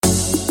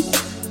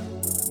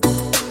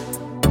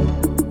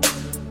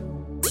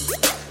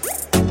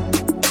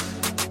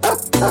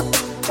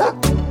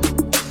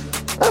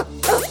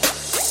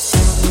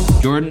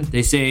Jordan,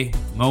 they say,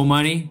 more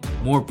money,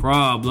 more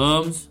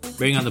problems.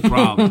 Bring on the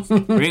problems.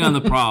 Bring on the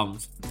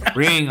problems.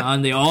 Bring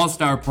on the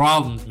all-star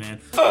problems,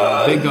 man.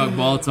 Big Dog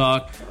Ball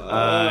Talk.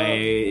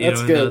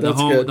 That's good. The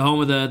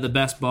home of the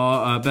best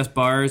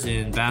bars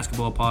in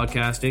basketball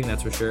podcasting.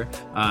 That's for sure.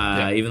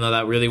 Even though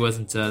that really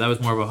wasn't that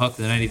was more of a hook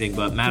than anything.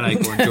 But Matt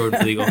Eichhorn,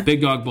 Jordan Flegel,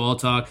 Big Dog Ball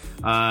Talk.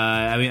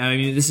 I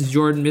mean, this is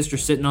Jordan, Mr.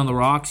 Sitting on the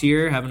Rocks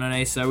here, having a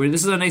nice.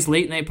 This is a nice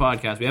late night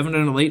podcast. We haven't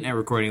done a late night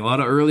recording. A lot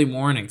of early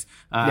mornings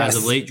as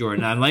of late,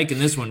 Jordan. I'm liking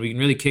this one. We can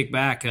really kick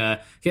back.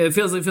 It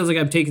feels like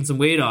I'm taking some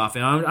weight off,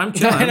 and I'm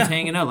chilling. I'm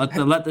hanging out.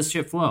 Let this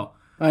shit flow.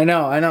 I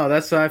know.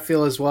 That's what I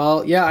feel as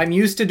well. Yeah, I'm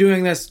used to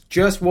doing this.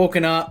 Just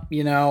woken up,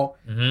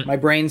 my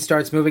brain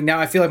starts moving. Now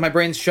I feel like my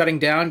brain's shutting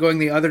down, going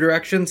the other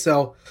direction.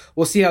 So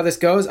we'll see how this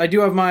goes. I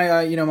do have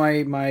my,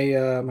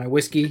 my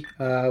whiskey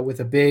with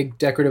a big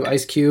decorative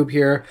ice cube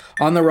here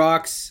on the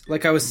rocks.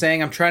 Like I was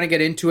saying, I'm trying to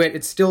get into it.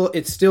 It's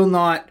still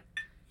not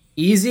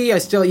easy. I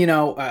still,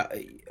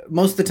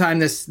 most of the time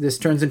this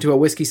turns into a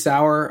whiskey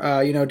sour,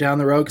 down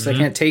the road because I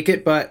can't take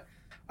it. But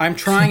I'm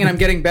trying and I'm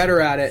getting better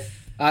at it.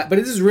 But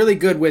this is really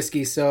good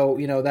whiskey, so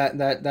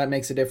that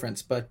makes a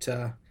difference. But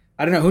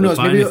I don't know. Who knows?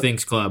 Find New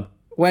Things Club.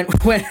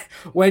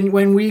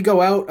 When we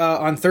go out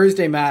on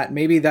Thursday, Matt,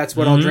 maybe that's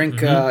what I'll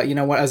drink.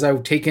 As I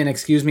take in,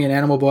 excuse me, an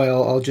Animal Boy,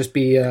 I'll just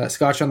be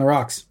Scotch on the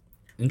rocks.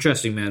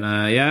 Interesting, man.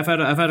 I've had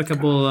a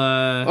couple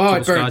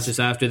scotches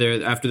after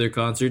their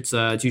concerts.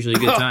 It's usually a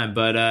good time.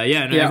 But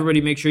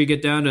everybody make sure you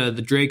get down to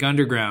the Drake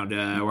Underground,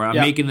 where I'm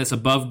making this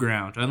above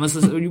ground. Unless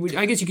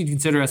I guess you could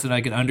consider us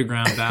like an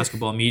underground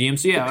basketball medium.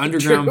 So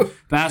underground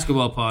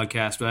basketball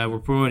podcast. We're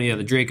promoting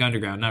the Drake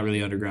Underground, not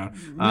really underground,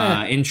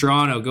 in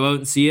Toronto. Go out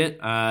and see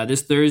it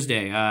this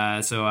Thursday.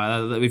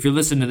 So if you're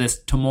listening to this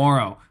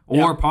tomorrow.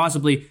 Or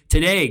possibly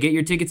today. Get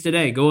your tickets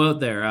today. Go out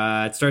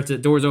there. It starts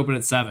at doors open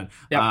at 7.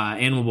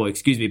 Animal Boy,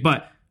 excuse me.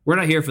 But we're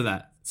not here for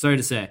that. Sorry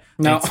to say.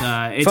 No.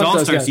 It's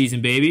All-Star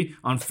season, baby.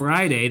 On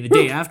Friday, the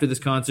day after this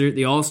concert,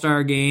 the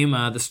All-Star game,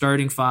 the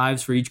starting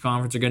fives for each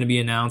conference are going to be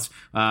announced.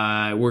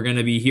 We're going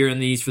to be hearing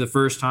these for the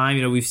first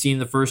time. We've seen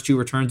the first 2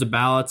 returns of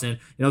ballots, and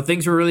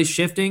things are really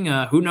shifting.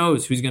 Who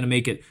knows who's going to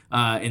make it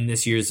in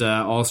this year's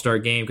All-Star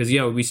game? Because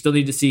we still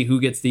need to see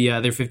who gets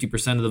their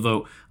 50% of the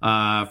vote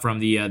from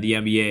the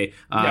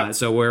NBA.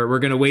 So we're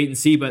going to wait and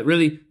see. But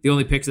really, the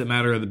only picks that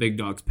matter are the big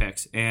dogs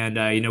picks. And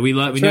we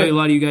know a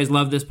lot of you guys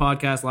loved this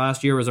podcast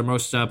last year. It was our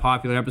most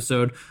popular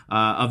episode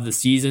of the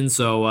season.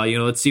 So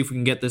let's see if we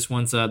can get this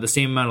one the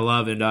same amount of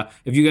love. And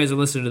if you guys are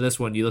listening to this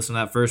one, you listen to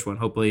that first one.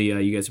 Hopefully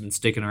you guys have been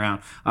sticking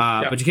around.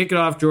 But to kick it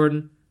off,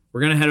 Jordan, we're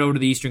going to head over to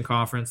the Eastern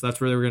Conference.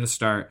 That's where we're going to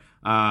start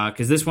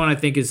because this one I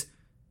think is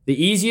the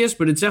easiest,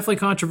 but it's definitely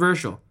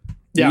controversial.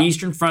 The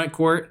Eastern front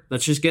court.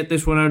 Let's just get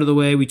this one out of the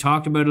way. We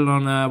talked about it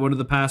on one of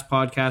the past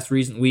podcasts,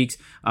 recent weeks.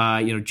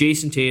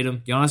 Jason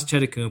Tatum, Giannis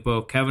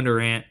Antetokounmpo, Kevin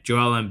Durant,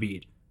 Joel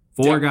Embiid.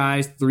 4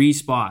 guys, 3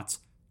 spots.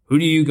 Who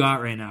do you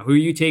got right now? Who are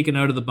you taking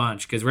out of the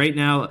bunch? Because right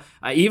now,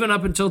 even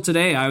up until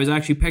today, I was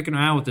actually picking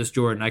around with this,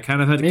 Jordan. I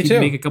kind of had to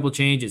make a couple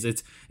changes.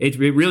 It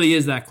really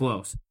is that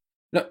close.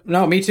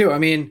 No, me too. I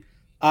mean,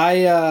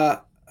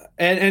 so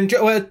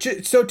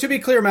to be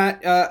clear,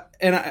 Matt,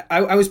 and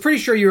I was pretty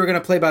sure you were going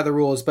to play by the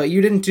rules, but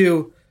you didn't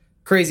do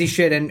crazy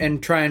shit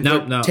and try and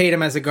put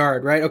Tatum as a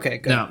guard, right? Okay,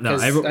 good. No.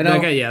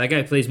 That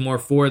guy plays more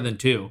 4 than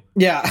 2.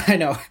 Yeah, I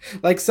know.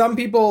 Like some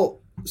people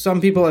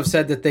have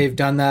said that they've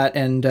done that,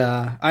 and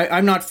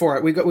I'm not for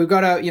it. We've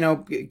got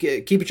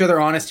to keep each other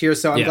honest here.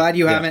 So I'm glad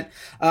you haven't.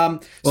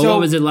 What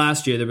was it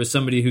last year? There was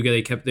somebody who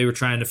they were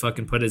trying to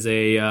fucking put as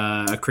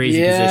a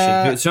crazy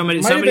position.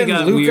 Somebody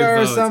got Luka weird or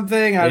votes.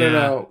 Something. I don't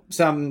know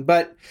something,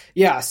 but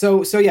yeah.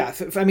 So yeah.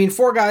 I mean,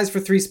 4 guys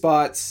for 3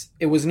 spots.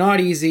 It was not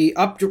easy.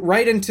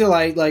 Right until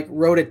I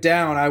wrote it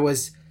down, I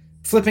was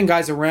flipping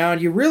guys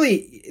around.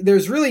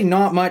 There's really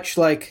not much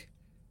like.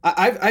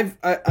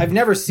 I've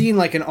never seen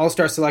like an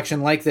all-star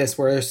selection like this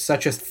where there's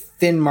such a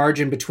thin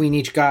margin between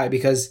each guy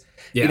because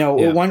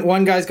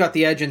one guy's got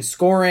the edge in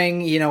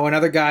scoring,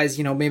 another guy's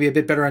maybe a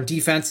bit better on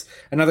defense,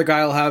 another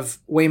guy will have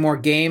way more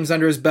games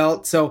under his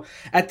belt. So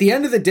at the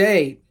end of the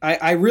day,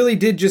 I really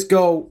did just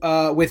go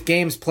with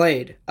games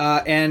played,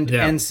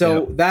 and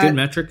so that good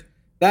metric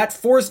that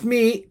forced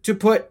me to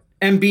put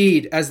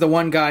Embiid as the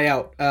one guy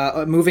out,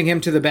 moving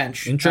him to the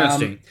bench.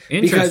 Interesting.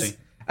 Because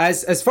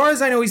as far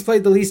as I know, he's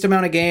played the least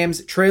amount of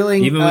games,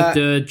 trailing... Even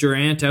with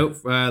Durant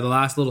out the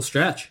last little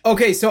stretch.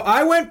 Okay, so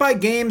I went by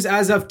games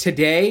as of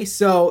today,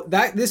 so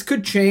this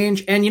could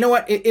change. And you know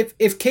what?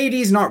 If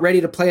KD's not ready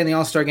to play in the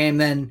All-Star game,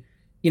 then,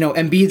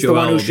 Embiid's the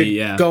one who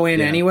should go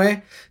in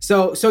anyway.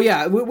 So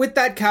yeah, with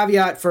that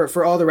caveat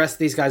for all the rest of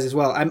these guys as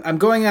well, I'm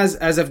going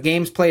as of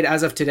games played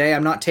as of today.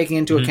 I'm not taking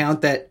into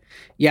account that,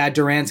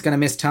 Durant's going to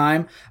miss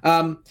time.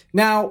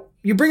 Now...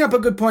 You bring up a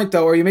good point,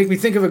 though, or you make me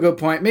think of a good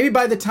point. Maybe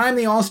by the time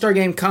the All-Star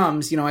game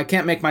comes, I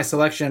can't make my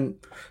selection.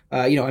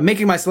 I'm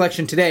making my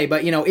selection today,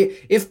 but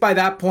if by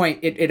that point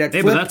it had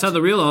flipped, but that's how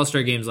the real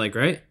All-Star game's like,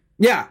 right?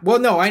 Yeah. Well,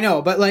 no, I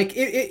know, but like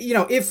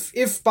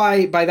if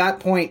by that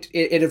point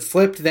it had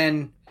flipped,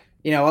 then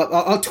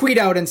I'll tweet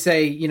out and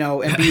say,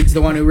 Embiid's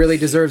the one who really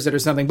deserves it or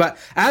something. But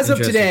as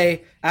of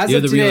today,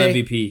 You're the real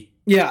MVP.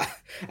 Yeah,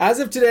 as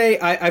of today,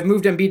 I've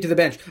moved Embiid to the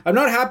bench. I'm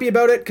not happy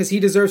about it because he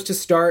deserves to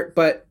start,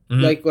 but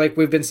like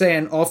we've been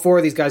saying, all four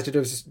of these guys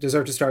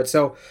deserve to start.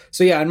 So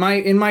yeah,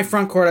 in my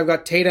front court, I've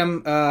got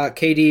Tatum,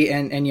 KD,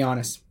 and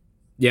Giannis.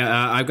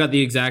 Yeah, I've got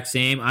the exact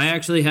same. I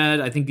actually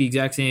had, I think, the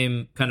exact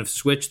same kind of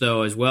switch,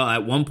 though, as well.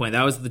 At one point,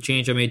 that was the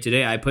change I made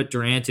today. I put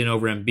Durant in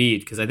over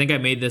Embiid because I think I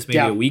made this maybe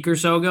a week or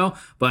so ago,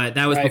 but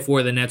that was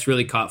before the Nets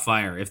really caught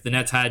fire. If the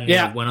Nets hadn't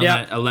went on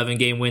that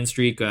 11-game win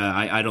streak,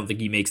 I don't think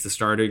he makes the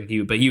starter,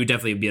 but he would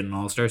definitely be an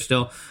all-star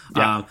still.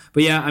 Yeah.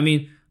 But yeah, I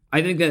mean,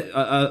 I think that,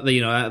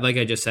 like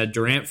I just said,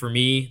 Durant, for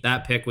me,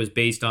 that pick was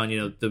based on,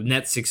 the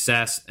Nets'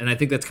 success. And I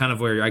think that's kind of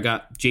where I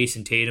got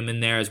Jason Tatum in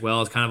there as well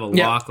as kind of a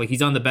lock. Like,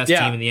 he's on the best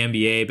team in the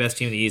NBA, best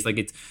team in the East.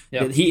 Like,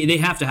 they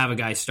have to have a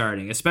guy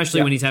starting,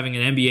 especially when he's having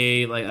an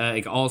NBA,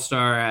 like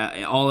all-star,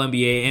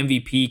 all-NBA,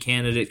 MVP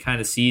candidate kind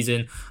of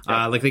season.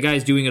 Like, the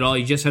guy's doing it all.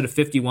 He just had a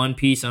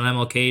 51-piece on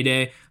MLK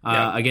Day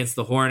against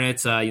the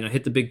Hornets,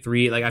 hit the big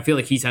three. Like, I feel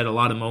like he's had a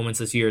lot of moments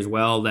this year as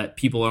well that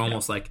people are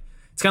almost like,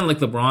 it's kind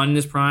of like LeBron in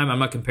his prime. I'm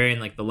not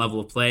comparing like the level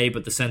of play,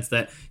 but the sense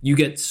that you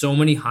get so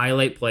many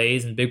highlight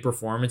plays and big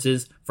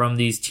performances from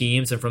these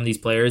teams and from these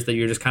players that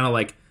you're just kind of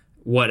like,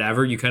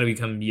 whatever. You kind of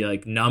become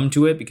like numb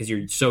to it because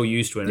you're so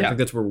used to it. I think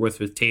that's where we're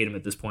with Tatum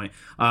at this point.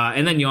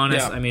 And then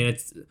Giannis, I mean,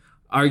 it's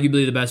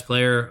arguably the best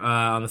player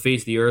on the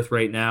face of the earth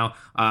right now.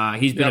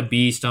 He's been a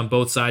beast on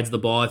both sides of the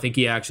ball. I think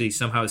he actually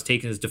somehow has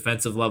taken his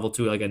defensive level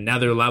to like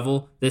another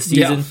level this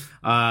season.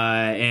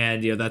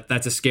 And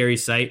that's a scary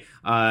sight.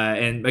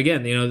 And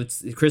again,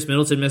 Chris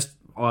Middleton missed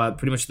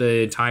pretty much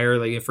the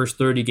entire first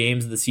 30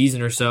 games of the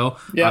season or so.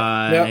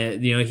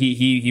 And,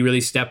 he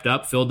really stepped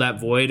up, filled that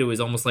void. It was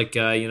almost like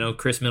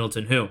Chris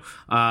Middleton who.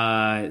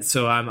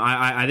 So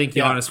I think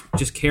Giannis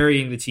just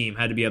carrying the team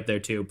had to be up there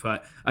too.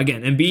 But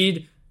again,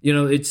 Embiid,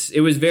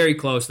 it was very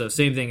close though.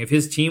 Same thing. If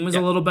his team was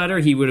a little better,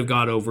 he would have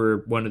got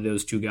over one of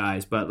those two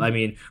guys. But I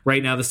mean,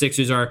 right now the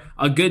Sixers are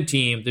a good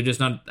team. They're just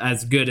not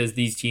as good as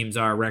these teams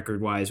are record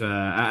wise.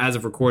 As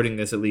of recording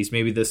this, at least,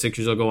 maybe the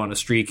Sixers will go on a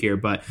streak here.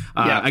 But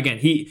again,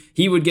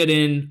 he would get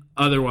in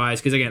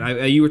otherwise because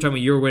again, you were talking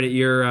about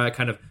your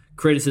kind of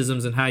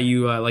criticisms and how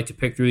you like to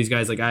pick through these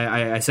guys. Like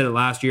I said it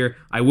last year,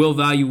 I will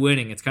value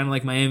winning. It's kind of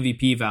like my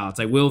MVP ballots.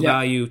 I will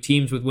value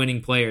teams with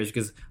winning players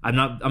because I'm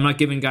not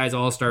giving guys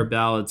all-star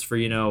ballots for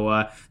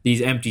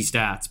these empty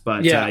stats.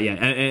 But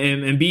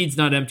and Embiid's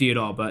not empty at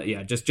all. But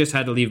just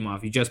had to leave him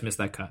off. You just missed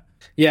that cut.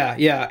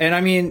 And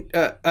I mean,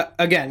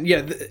 again,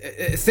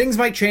 things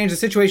might change. The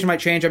situation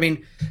might change. I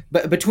mean,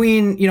 but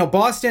between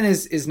Boston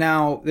is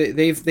now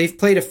they've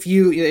played a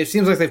few. It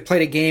seems like they've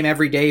played a game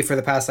every day for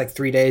the past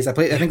 3 days. I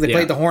think they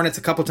played the Hornets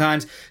a couple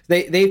times.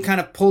 They've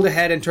kind of pulled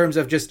ahead in terms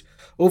of just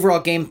overall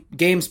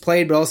games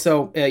played, but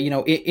also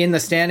in the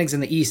standings in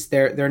the East,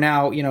 they're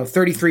now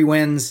 33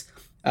 wins.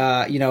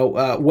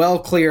 Well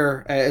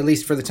clear, at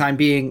least for the time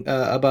being,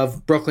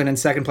 above Brooklyn in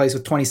second place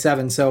with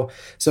 27. So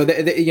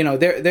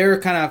they're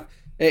kind of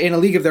in a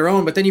league of their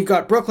own. But then you've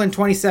got Brooklyn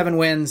 27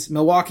 wins,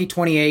 Milwaukee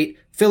 28,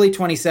 Philly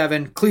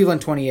 27,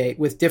 Cleveland 28,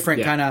 with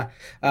different kind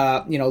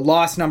of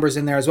loss numbers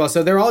in there as well.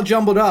 So they're all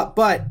jumbled up.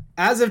 But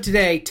as of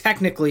today,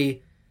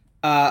 technically,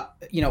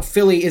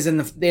 Philly is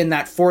in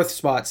that fourth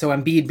spot. So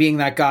Embiid being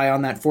that guy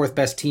on that fourth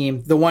best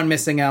team, the one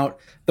missing out,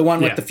 the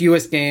one with the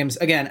fewest games.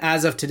 Again,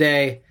 as of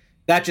today,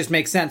 that just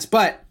makes sense.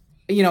 But,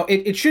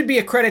 it should be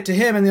a credit to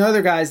him and the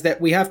other guys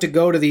that we have to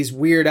go to these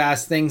weird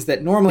ass things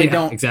that normally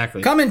don't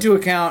come into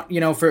account,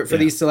 for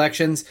these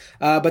selections.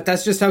 But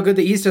that's just how good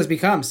the East has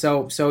become.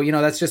 So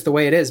that's just the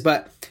way it is.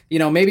 But,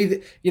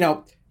 maybe,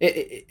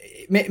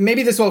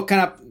 maybe this will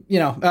kind of,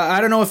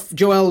 I don't know if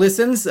Joel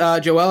listens.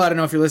 Joel, I don't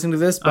know if you're listening to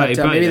this, but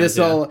maybe this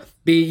will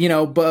be,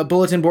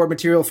 bulletin board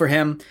material for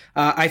him.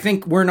 I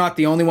think we're not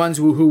the only ones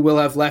who will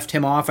have left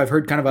him off. I've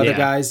heard kind of other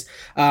guys,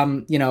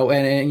 and other people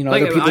talk about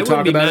it. I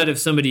wouldn't be mad if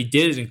somebody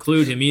did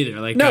include him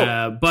either.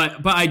 No.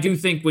 But I do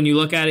think when you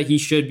look at it, he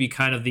should be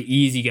kind of the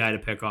easy guy to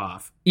pick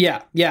off.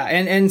 Yeah.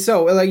 And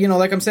so,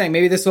 like I'm saying,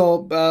 maybe this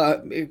will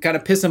kind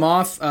of piss him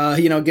off,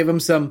 give him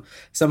some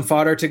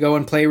fodder to go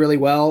and play really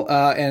well.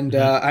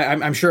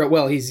 I'm sure it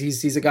will.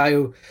 He's a guy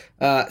who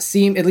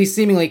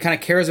seemingly kind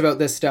of cares about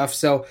this stuff.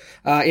 So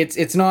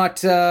it's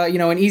not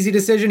an easy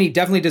decision. He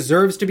definitely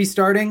deserves to be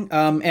starting.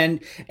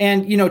 And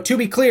to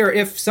be clear,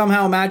 if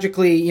somehow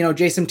magically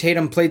Jason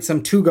Tatum played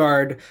some two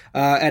guard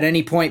at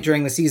any point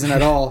during the season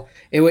at all,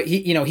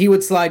 he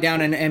would slide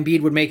down and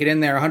Embiid would make it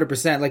in there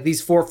 100%. Like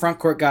these four front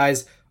court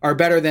guys are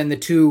better than the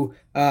two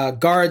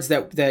guards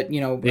that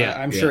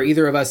I'm sure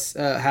either of us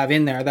have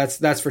in there.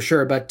 That's for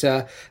sure. But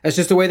that's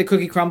just the way the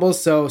cookie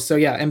crumbles. So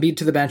Embiid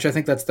to the bench. I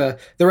think that's the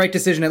right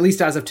decision, at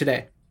least as of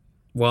today.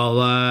 Well,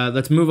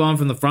 let's move on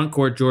from the front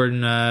court,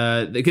 Jordan,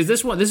 because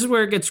this is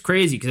where it gets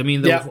crazy. Because I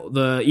mean,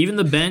 even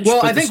the bench.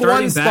 Well, I think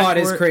one spot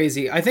is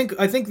crazy. I think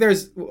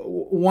there's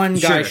one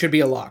guy should be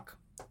a lock.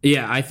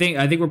 Yeah, I think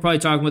we're probably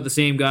talking about the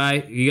same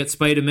guy. You got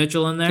Spida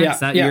Mitchell in there.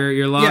 Is that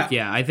your lock?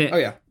 Yeah, I think. Oh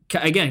yeah.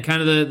 Again,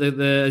 kind of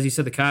the as you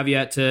said, the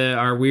caveat to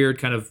our weird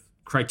kind of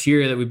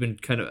criteria that we've been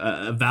kind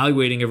of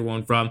evaluating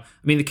everyone from. I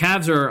mean, the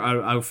Cavs are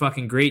a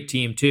fucking great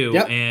team too,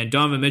 and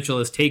Donovan Mitchell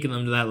has taken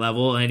them to that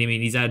level. And I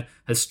mean, he's had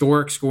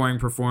historic scoring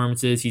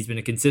performances. He's been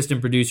a consistent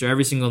producer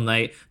every single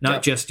night,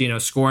 not just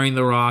scoring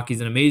the rock.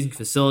 He's an amazing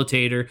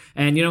facilitator,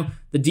 and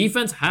the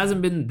defense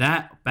hasn't been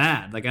that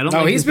bad. Like I don't. No,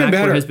 think he's been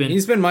better.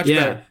 He's been much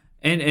better.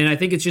 And I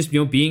think it's just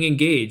being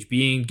engaged,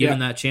 being given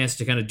that chance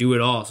to kind of do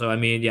it all. So I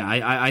mean,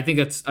 I think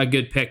that's a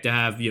good pick to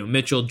have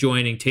Mitchell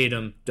joining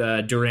Tatum,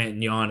 Durant,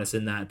 and Giannis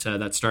in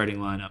that starting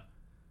lineup.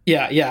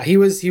 Yeah, he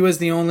was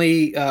the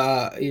only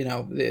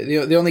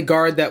the only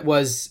guard that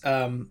was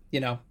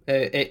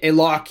a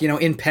lock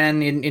in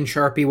Penn, in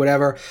Sharpie,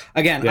 whatever.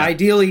 Again,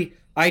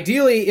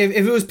 Ideally,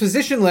 if it was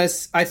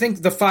positionless, I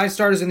think the 5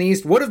 starters in the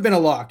East would have been a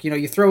lock.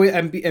 You throw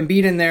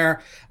Embiid in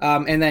there,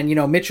 and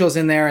then Mitchell's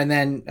in there, and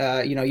then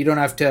you don't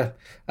have to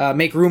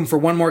make room for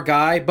one more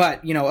guy.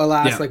 But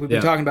alas, like we've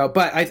been talking about.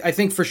 But I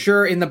think for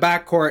sure in the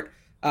backcourt,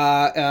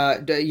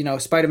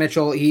 Spider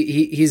Mitchell,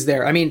 he's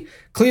there. I mean,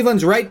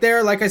 Cleveland's right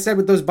there. Like I said,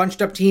 with those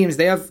bunched up teams,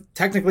 they have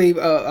technically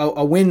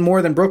a win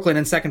more than Brooklyn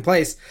in second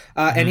place.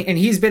 And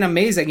he's been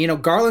amazing.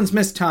 Garland's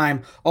missed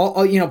time.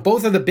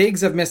 Both of the bigs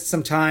have missed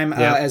some time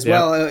as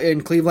well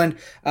in Cleveland.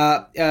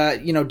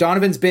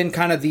 Donovan's been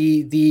kind of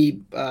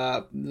the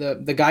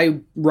guy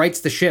who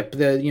rights the ship.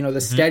 The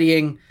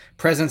steadying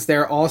presence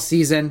there all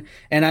season.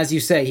 And as you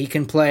say, he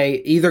can play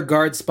either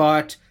guard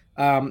spot.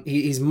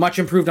 He's much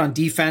improved on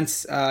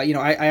defense. I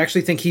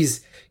actually think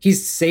he's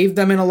saved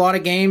them in a lot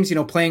of games,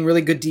 playing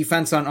really good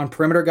defense on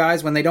perimeter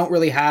guys when they don't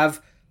really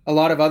have a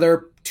lot of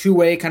other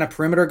two-way kind of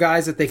perimeter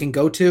guys that they can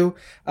go to.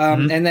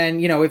 And then,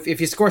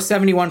 if you score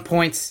 71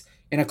 points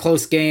in a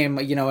close game,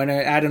 and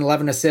add in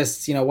 11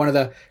 assists, one of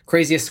the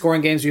craziest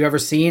scoring games we've ever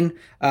seen,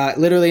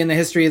 literally in the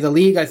history of the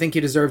league, I think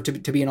you deserve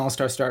to be an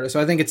all-star starter.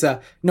 So I think it's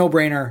a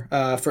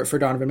no-brainer for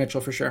Donovan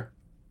Mitchell for sure.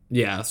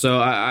 Yeah, so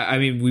I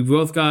mean, we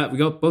both got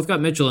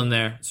Mitchell in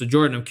there. So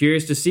Jordan, I'm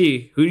curious to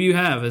see, who do you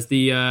have as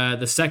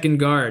the second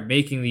guard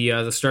making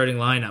the starting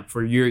lineup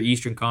for your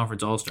Eastern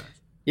Conference All Stars?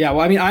 Yeah,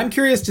 well, I mean, I'm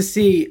curious to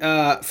see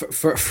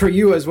for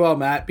you as well,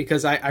 Matt,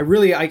 because I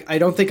really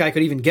don't think I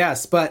could even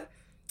guess. But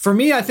for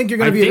me, I think you're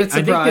going to be a bit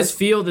surprised. I think this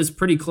field is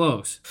pretty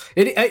close.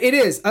 It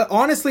is.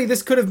 Honestly,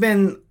 this could have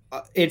been.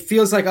 It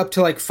feels like up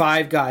to like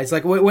 5 guys.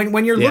 Like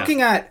when you're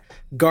looking at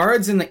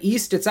guards in the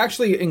East, it's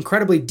actually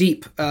incredibly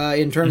deep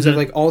in terms of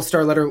like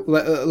all-star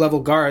level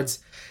guards.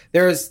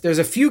 There's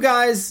a few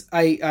guys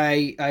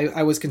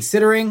I was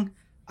considering.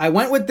 I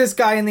went with this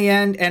guy in the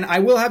end, and I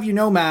will have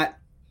Matt,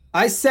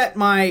 I set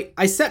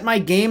my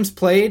games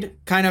played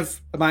kind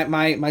of my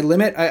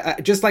limit.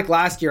 I just like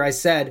last year, I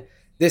said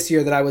this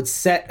year that I would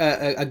set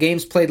a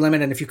games played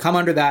limit, and if you come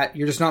under that,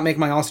 you're just not making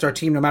my all-star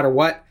team no matter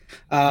what.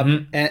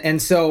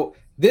 And so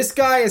this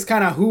guy is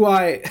kind of who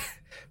I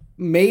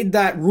made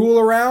that rule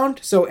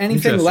around. So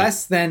anything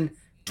less than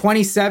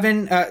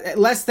 27,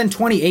 less than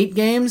 28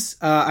 games,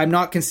 I'm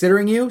not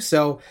considering you.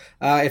 So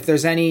if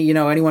there's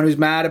anyone who's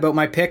mad about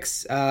my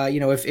picks,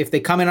 if they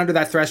come in under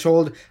that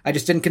threshold, I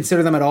just didn't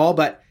consider them at all.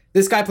 But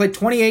this guy played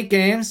 28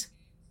 games,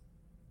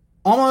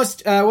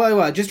 almost,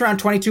 just around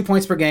 22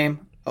 points per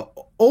game,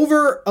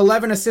 over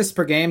 11 assists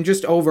per game,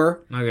 just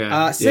over,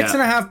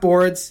 6.5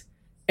 boards.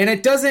 And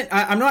it doesn't,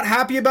 I'm not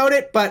happy about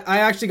it, but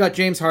I actually got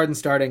James Harden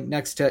starting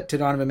next to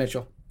Donovan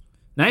Mitchell.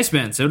 Nice,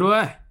 man. So do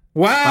I.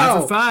 Wow.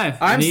 5 for 5.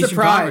 I'm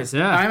surprised.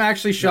 I'm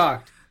actually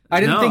shocked. I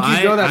didn't think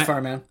you'd go that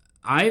far, man.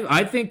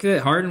 I think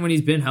that Harden, when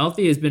he's been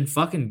healthy, has been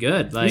fucking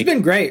good. Like, he's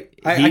been great.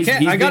 I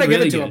got to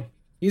give it to him.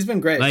 He's been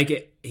great.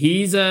 Like,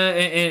 he's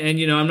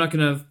and I'm not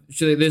gonna.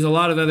 There's a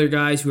lot of other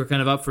guys who are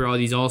kind of up for all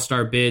these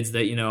all-star bids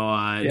that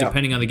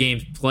depending on the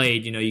games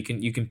played, you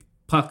can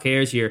puck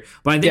hairs here.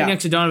 But I think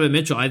next to Donovan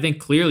Mitchell, I think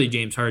clearly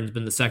James Harden's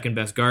been the second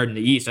best guard in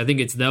the East. I think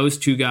it's those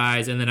two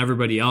guys and then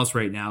everybody else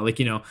right now. Like,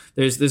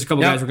 there's a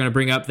couple guys we're going to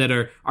bring up that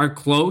are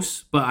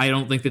close, but I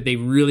don't think that they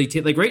really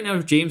like right now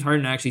James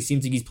Harden actually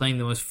seems like he's playing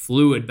the most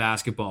fluid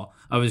basketball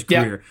of his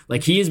career.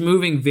 Like, he is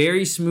moving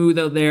very smooth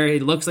out there.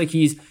 It looks like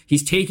he's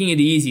taking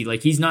it easy.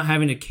 Like, he's not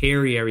having to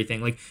carry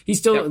everything. Like, he's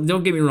still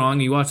don't get me wrong,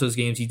 you watch those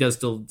games, he becomes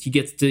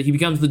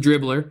the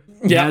dribbler.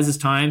 He has his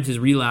times, his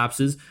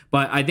relapses,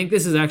 but I think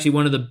this is actually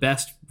one of the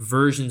best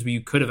versions we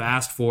could have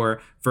asked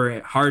for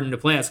Harden to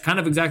play. That's kind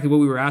of exactly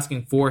what we were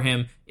asking for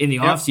him in the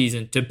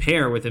offseason to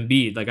pair with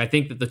Embiid. Like, I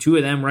think that the two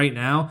of them right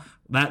now,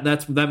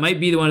 that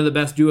might be one of the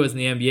best duos in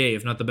the NBA,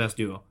 if not the best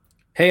duo.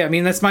 Hey, I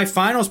mean, that's my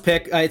finals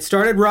pick. It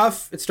started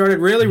rough. It started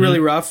really, really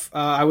rough.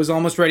 I was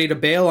almost ready to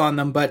bail on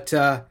them, but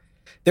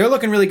they're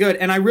looking really good.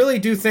 And I really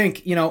do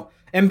think,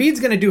 Embiid's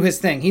going to do his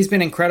thing. He's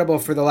been incredible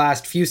for the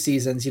last few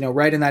seasons,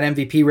 right in that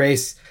MVP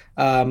race.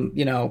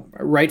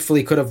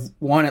 Rightfully could have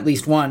won at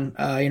least one,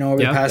 over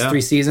the past 3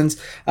 seasons.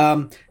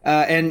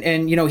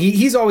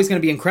 He's always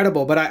going to be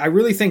incredible. But I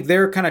really think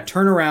their kind of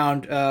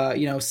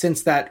turnaround,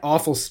 since that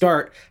awful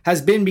start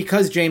has been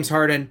because James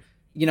Harden,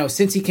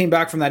 since he came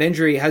back from that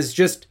injury, has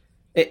just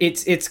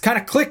it's kind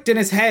of clicked in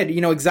his head,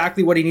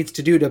 exactly what he needs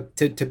to do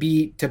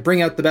to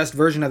bring out the best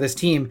version of this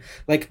team.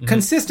 Like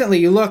consistently,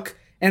 you look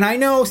And I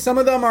know some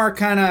of them are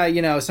kind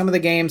of, some of the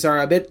games are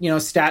a bit,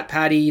 stat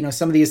patty.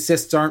 Some of the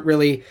assists aren't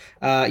really,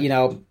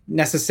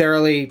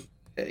 necessarily,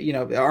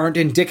 aren't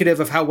indicative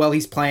of how well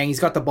he's playing. He's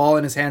got the ball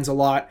in his hands a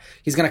lot.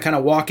 He's going to kind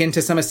of walk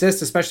into some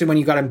assists, especially when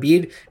you got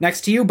Embiid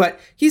next to you. But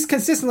he's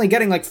consistently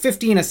getting like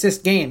 15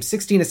 assist games,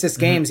 16 assist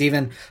games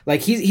even. Like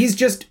he's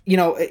just,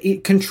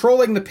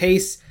 controlling the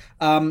pace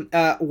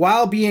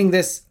while being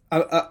this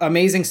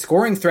amazing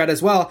scoring threat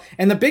as well.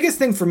 And the biggest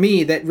thing for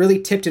me that really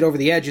tipped it over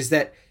the edge is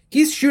that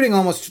he's shooting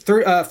almost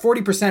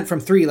 40% from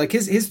three. Like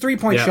his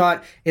 3-point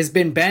shot has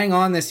been bang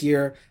on this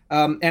year,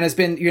 and has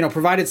been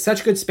provided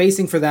such good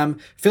spacing for them.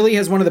 Philly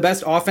has one of the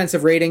best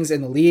offensive ratings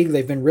in the league.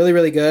 They've been really,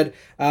 really good.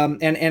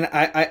 And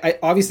I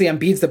obviously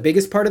Embiid's the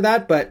biggest part of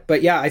that.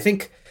 But yeah, I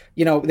think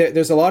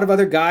there's a lot of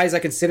other guys I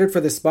considered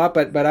for this spot.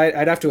 But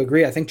I'd have to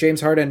agree. I think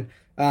James Harden.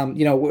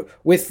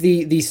 With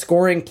the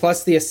scoring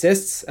plus the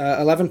assists,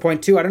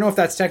 11.2. I don't know if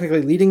that's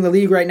technically leading the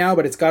league right now,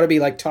 but it's got to be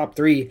like top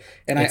 3.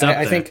 And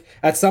I think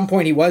at some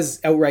point he was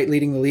outright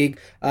leading the league.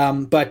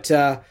 But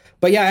yeah,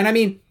 and I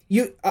mean,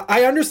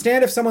 I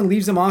understand if someone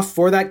leaves him off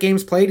for that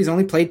game's played. He's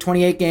only played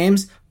 28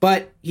 games,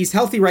 but he's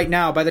healthy right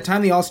now. By the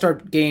time the All-Star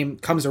game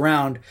comes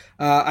around,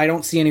 I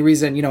don't see any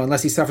reason,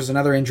 unless he suffers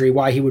another injury,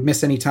 why he would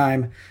miss any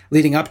time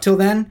leading up till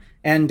then.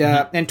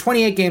 And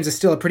 28 games is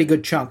still a pretty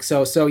good chunk.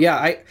 So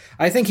yeah,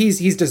 I think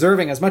he's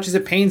deserving, as much as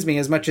it pains me,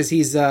 as much as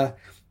he's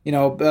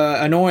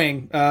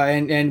annoying.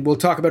 And we'll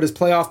talk about his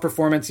playoff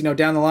performance,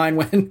 down the line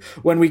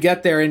when we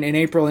get there in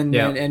April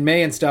and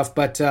May and stuff.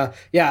 But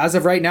yeah, as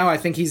of right now, I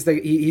think he's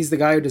the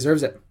guy who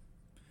deserves it.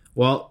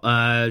 Well,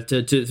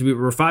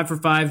 we're 5 for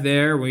 5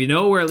 there. We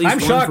know we're at least I'm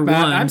 1 shocked, for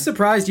Matt. 1. I'm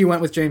surprised you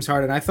went with James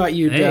Harden. I thought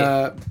you'd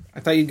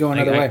go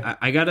another way.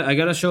 I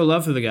gotta show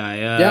love for the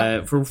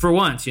guy. For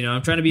once,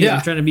 I'm trying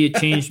to be a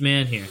changed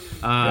man here.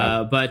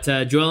 But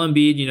Joel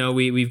Embiid,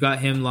 we've got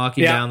him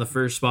locking down the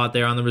first spot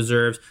there on the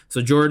reserves.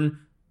 So Jordan,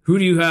 who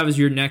do you have as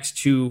your next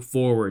 2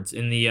 forwards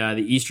in the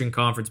Eastern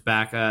Conference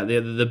back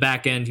the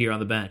back end here on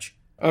the bench?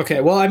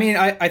 Okay, well, I mean,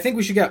 I think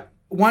we should get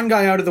one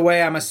guy out of the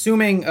way. I'm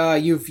assuming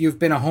you've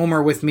been a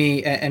homer with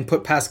me and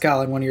put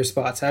Pascal in one of your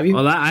spots, have you?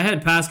 Well, I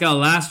had Pascal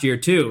last year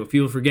too, if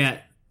people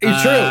forget.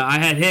 It's true. I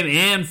had him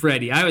and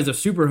Freddie. I was a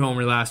super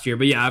homer last year,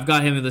 but yeah, I've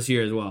got him this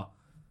year as well.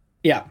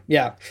 Yeah.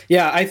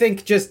 I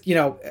think just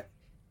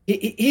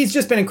he's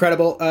just been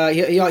incredible.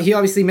 He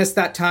obviously missed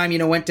that time.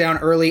 Went down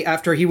early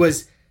after he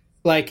was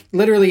like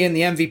literally in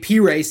the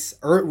MVP race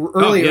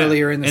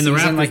earlier in the season.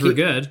 And the Raptors were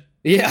good.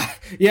 Yeah.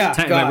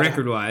 By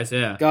record-wise,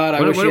 yeah. God,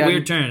 what a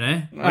weird turn,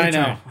 eh? I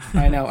know.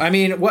 I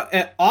mean, what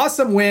an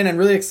awesome win and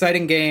really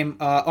exciting game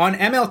on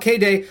MLK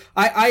Day.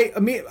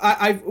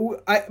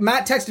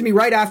 Matt texted me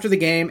right after the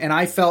game, and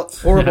I felt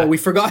horrible. We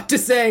forgot to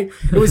say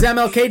it was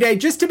MLK Day.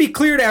 Just to be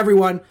clear to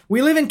everyone,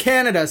 we live in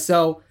Canada,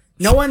 so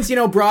no one's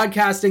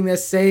broadcasting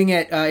this, saying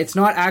it. It's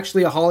not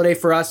actually a holiday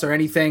for us or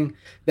anything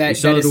that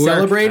is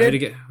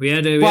celebrated. We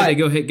had to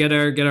go get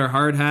our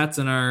hard hats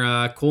and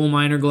our coal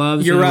miner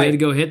gloves. You're right.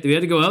 We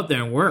had to go out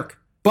there and work.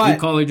 Blue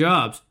collar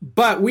jobs.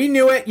 But we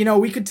knew it.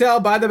 We could tell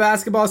by the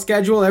basketball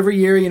schedule every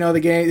year. The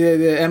game,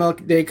 the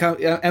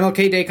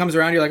MLK Day comes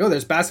around. You're like, oh,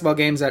 there's basketball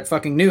games at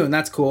fucking noon.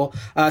 That's cool.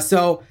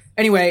 So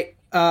anyway.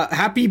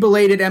 Happy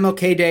belated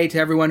MLK Day to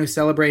everyone who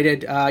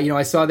celebrated.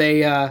 I saw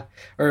they,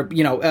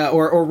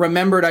 or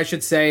remembered, I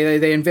should say,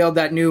 they unveiled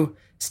that new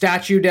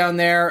statue down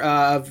there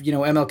of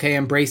MLK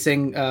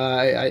embracing,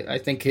 I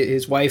think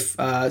his wife.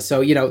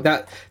 So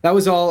that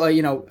was all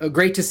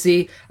great to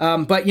see.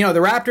 But the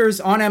Raptors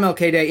on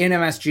MLK Day in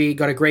MSG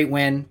got a great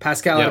win.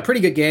 Pascal had a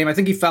pretty good game. I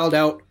think he fouled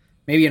out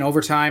maybe in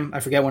overtime. I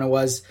forget when it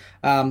was.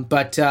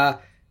 But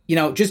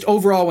just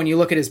overall, when you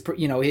look at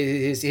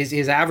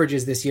his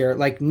averages this year,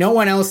 like no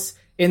one else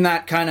in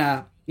that kind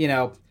of,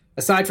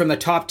 aside from the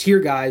top tier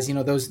guys,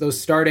 those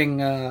starting,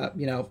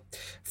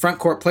 front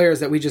court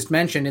players that we just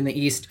mentioned in the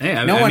East.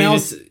 Hey, no one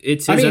else.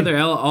 It's his other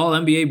all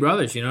NBA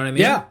brothers. You know what I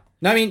mean? Yeah.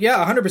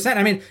 100%.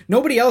 I mean,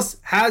 nobody else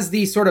has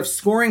the sort of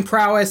scoring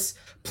prowess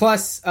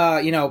plus,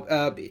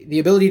 the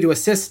ability to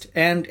assist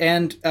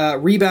and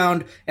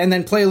rebound and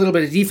then play a little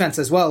bit of defense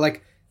as well.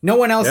 Like no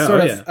one else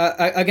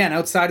again,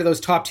 outside of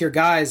those top tier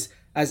guys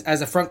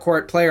as a front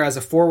court player, as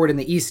a forward in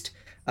the East,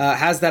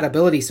 has that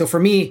ability. So for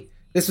me,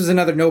 this was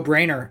another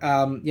no-brainer,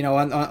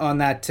 on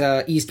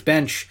that East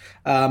bench,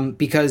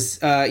 because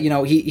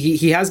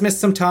he has missed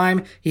some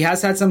time. He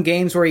has had some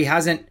games where he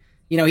hasn't,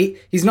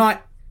 he's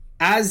not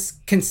as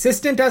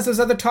consistent as those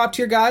other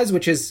top-tier guys,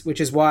 which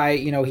is why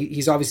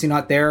he's obviously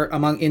not there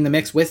in the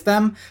mix with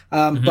them.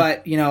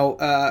 But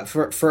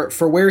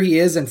for where he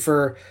is and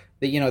for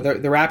the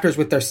Raptors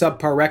with their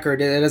subpar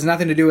record, it has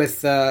nothing to do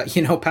with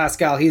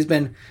Pascal. He's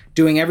been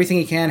doing everything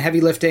he can,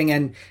 heavy lifting,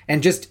 and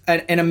just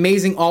an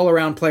amazing all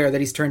around player that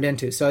he's turned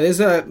into. So it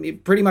is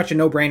pretty much a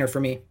no brainer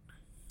for me.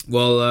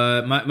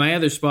 Well, my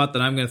other spot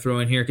that I'm going to throw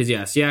in here, because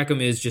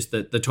Siakam is just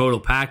the total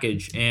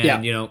package,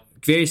 and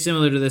very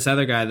similar to this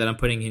other guy that I'm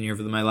putting in here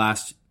for my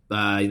last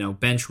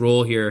bench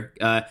role here.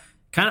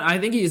 I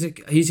think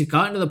he's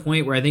gotten to the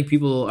point where I think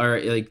people are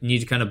need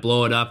to kind of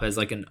blow it up as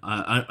like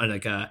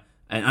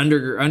an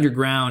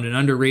underground and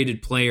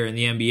underrated player in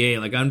the NBA,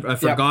 like a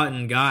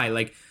forgotten guy,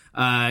 like.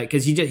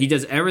 Because he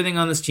does everything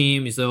on this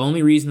team. He's the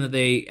only reason that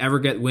they ever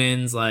get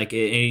wins. Like, and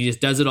he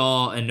just does it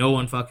all, and no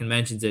one fucking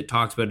mentions it,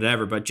 talks about it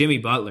ever. But Jimmy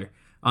Butler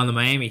on the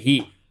Miami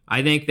Heat,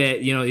 I think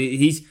that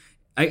he's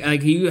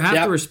like you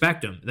have to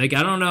respect him. Like,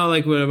 I don't know,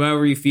 like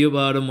whatever you feel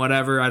about him,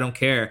 whatever, I don't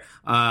care.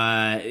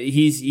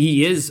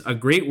 He is a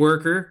great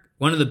worker.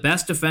 One of the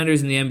best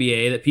defenders in the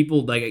NBA that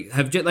people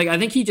I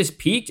think he just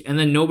peaked, and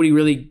then nobody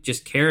really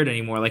just cared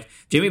anymore. Like,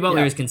 Jimmy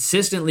Butler has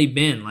consistently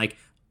been like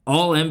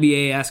all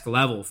NBA-esque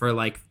level for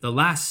like the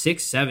last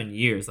 6-7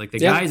 years. Like, the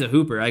guy's a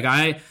hooper.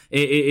 Like,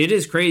 it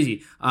is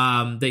crazy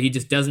that he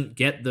just doesn't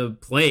get the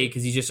play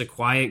because he's just a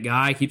quiet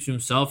guy, keeps to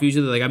himself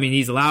usually. Like, I mean,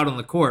 he's loud on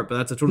the court, but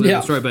that's a totally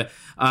different story. But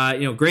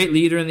great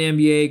leader in the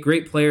NBA,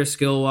 great player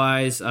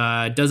skill-wise,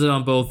 does it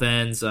on both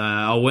ends,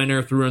 a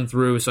winner through and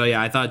through. So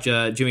yeah, I thought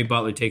Jimmy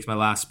Butler takes my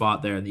last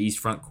spot there in the East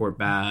front court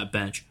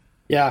bench.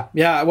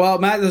 Yeah. Well,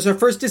 Matt, there's our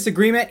first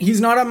disagreement.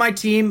 He's not on my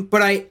team,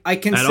 but I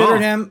considered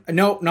him.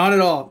 No, not at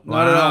all.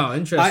 Not at all.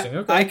 Interesting.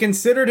 Okay. I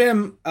considered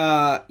him,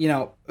 a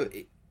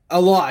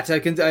lot.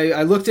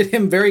 I looked at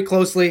him very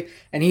closely,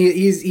 and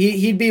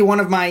he'd be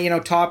one of my,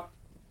 top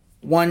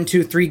 1,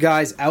 2, 3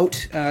 guys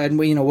out. And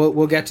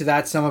we'll get to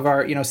that. Some of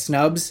our,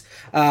 snubs.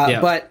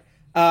 But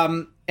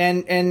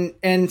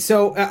and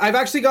so I've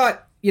actually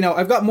got,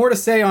 I've got more to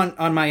say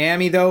on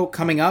Miami though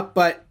coming up,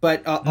 but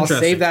I'll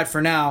save that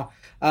for now.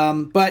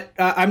 But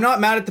I'm not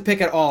mad at the pick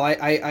at all.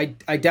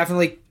 I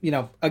definitely,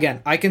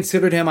 again, I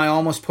considered him. I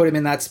almost put him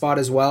in that spot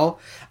as well.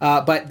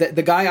 But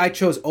the guy I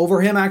chose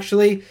over him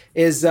actually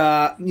is,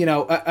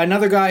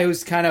 another guy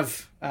who's kind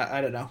of,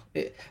 I don't know,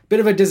 a bit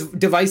of a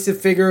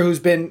divisive figure who's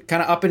been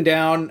kind of up and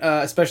down,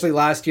 especially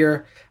last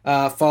year,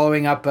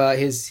 following up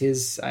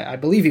his I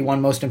believe he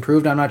won Most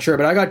Improved. I'm not sure,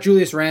 but I got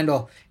Julius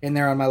Randle in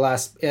there on my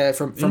last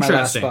from my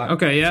last spot.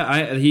 Okay,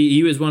 yeah,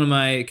 he was one of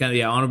my kind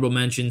of honorable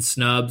mentions,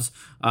 snubs.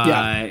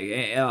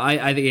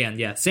 I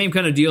think same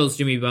kind of deal as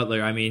Jimmy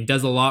Butler. I mean,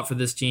 does a lot for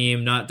this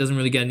team. Doesn't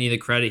really get any of the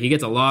credit. He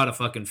gets a lot of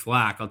fucking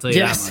flack. I'll tell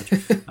you that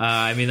much.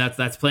 I mean,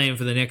 that's playing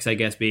for the Knicks, I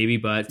guess, baby.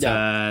 But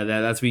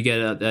that's what you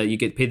get. You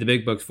get paid the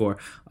big bucks for.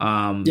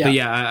 But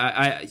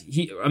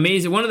he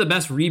amazing. One of the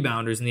best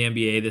rebounders in the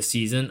NBA this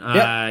season.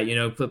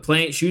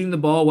 Playing, shooting the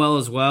ball well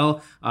as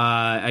well.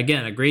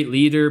 Again, a great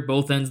leader,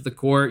 both ends of the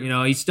court.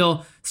 He's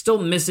still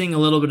missing a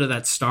little bit of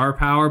that star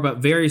power, but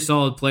very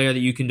solid player that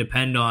you can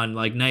depend on,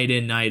 like night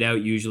in, night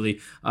out. Usually,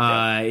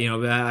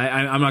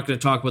 I'm not going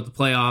to talk about the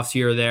playoffs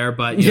here or there,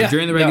 but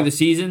during the regular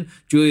season,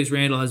 Julius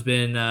Randle has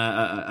been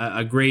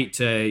a great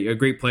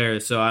player.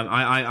 So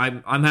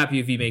I'm happy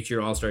if he makes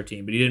your All-Star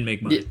team, but he didn't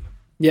make mine.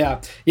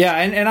 Yeah,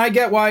 and I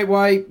get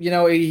why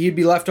he'd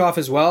be left off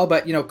as well,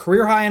 but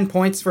career high in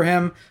points for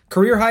him,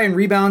 career high in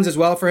rebounds as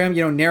well for him,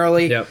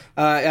 narrowly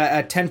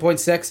at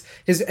 10.6.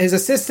 His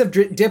assists have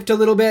dipped a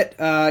little bit,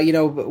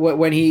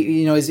 when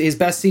he his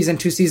best season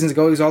 2 seasons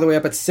ago, he was all the way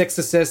up at 6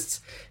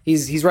 assists.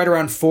 He's right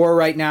around 4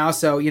 right now,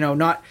 so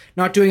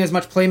not doing as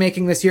much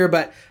playmaking this year,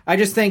 but I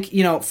just think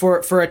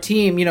for a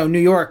team, New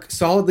York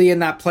solidly in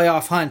that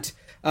playoff hunt.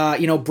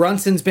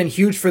 Brunson's been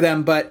huge for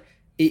them, but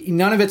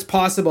none of it's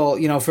possible,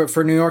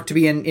 for New York to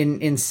be in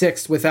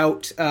 6th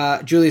without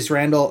Julius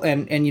Randle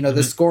and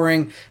the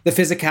scoring, the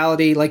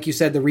physicality, like you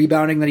said, the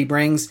rebounding that he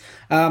brings,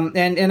 and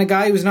a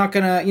guy who's not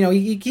gonna,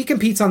 he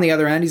competes on the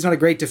other end. He's not a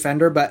great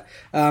defender, but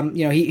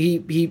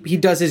he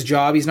does his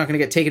job. He's not going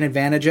to get taken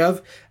advantage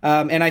of,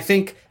 and I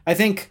think. I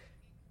think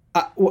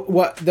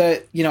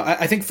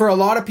for a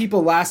lot of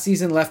people last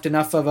season left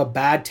enough of a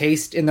bad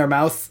taste in their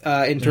mouth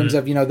in terms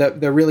of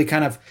the really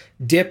kind of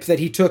dip that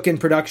he took in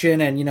production,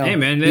 and hey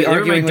man, they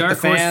were my dark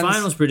horse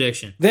finals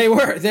prediction. They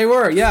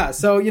were yeah.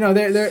 So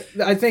they're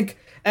I think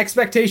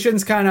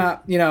expectations kind of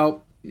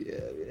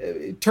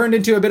turned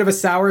into a bit of a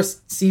sour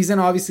season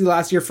obviously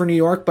last year for New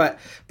York, but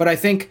I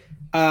think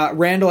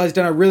Randle has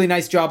done a really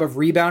nice job of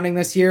rebounding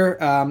this year,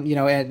 and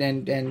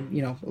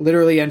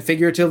literally and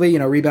figuratively,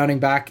 rebounding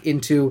back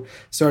into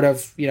sort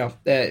of,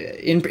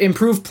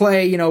 improved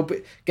play,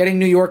 getting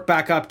New York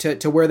back up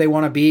to where they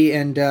want to be.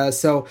 And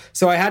so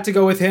I had to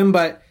go with him.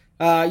 But,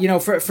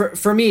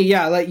 for me,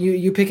 like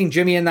you picking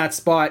Jimmy in that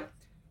spot,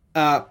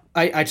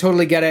 I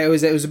totally get it. It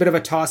was a bit of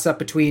a toss up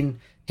between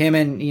him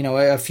and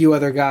a few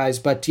other guys,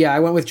 but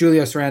I went with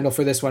Julius Randle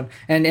for this one,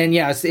 and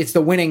it's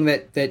the winning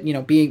that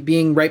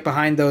being right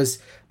behind those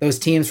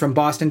teams from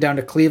Boston down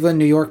to Cleveland,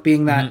 New York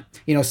being that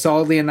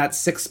solidly in that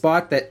 6th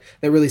spot that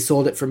really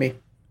sold it for me.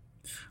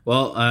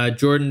 Well,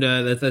 Jordan,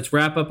 let's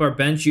wrap up our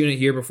bench unit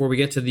here before we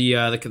get to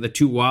the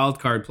 2 wild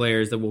card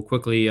players that we'll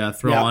quickly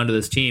throw onto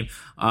this team.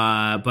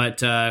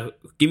 But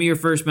give me your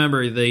first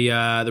member,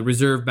 the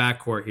reserve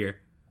backcourt here.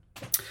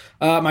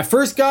 My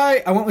first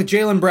guy, I went with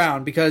Jaylen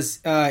Brown because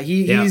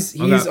he's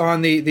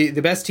on the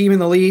best team in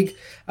the league,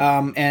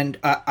 and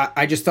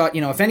I just thought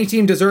if any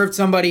team deserved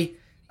somebody,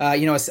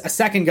 a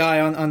second guy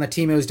on the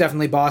team, it was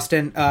definitely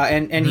Boston,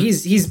 and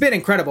he's been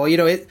incredible.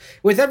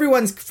 With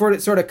everyone's sort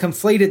of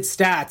conflated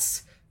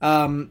stats,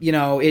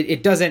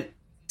 it doesn't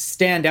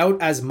stand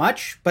out as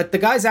much, but the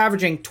guy's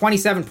averaging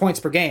 27 points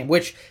per game,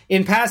 which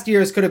in past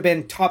years could have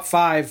been top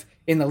 5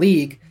 in the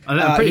league.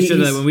 I'm pretty sure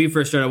that when we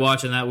first started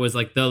watching, that was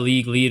like the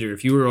league leader.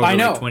 If you were over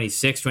like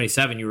 26,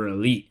 27, you were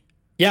elite.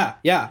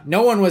 Yeah.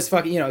 No one was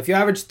fucking, if you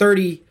averaged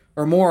 30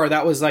 or more,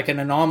 that was like an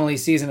anomaly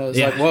season. It was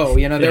like, whoa,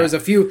 there was a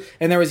few,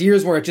 and there was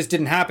years where it just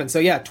didn't happen.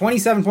 So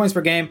 27 points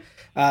per game,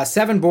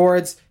 7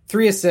 boards,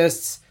 3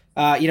 assists,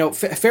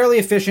 fairly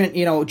efficient,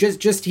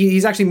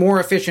 he's actually more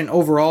efficient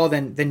overall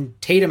than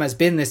Tatum has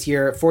been this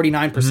year,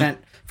 49%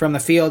 from the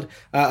field,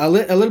 a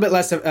little bit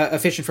less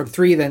efficient from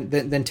 3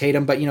 than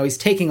Tatum, but he's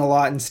taking a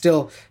lot and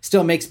still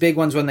makes big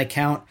ones when they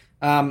count.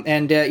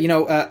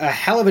 A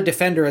hell of a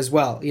defender as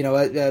well.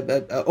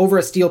 Over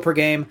a steal per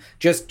game,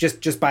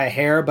 just by a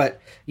hair. But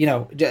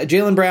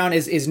Jaylen Brown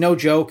is no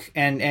joke,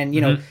 and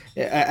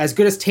as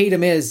good as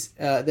Tatum is,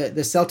 the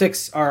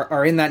Celtics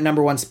are in that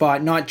number 1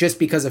 spot, not just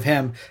because of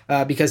him,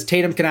 because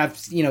Tatum can have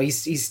he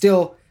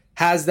still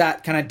has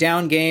that kind of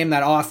down game,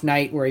 that off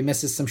night where he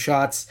misses some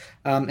shots,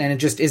 and it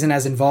just isn't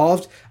as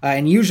involved.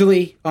 And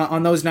usually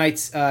on those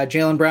nights,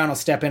 Jaylen Brown will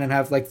step in and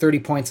have like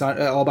 30 points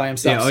all by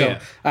himself.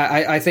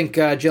 I think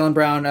Jaylen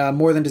Brown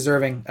more than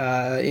deserving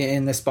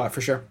in this spot for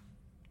sure.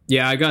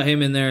 Yeah, I got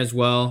him in there as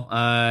well.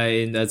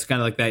 And that's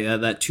kind of like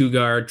that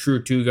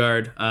true two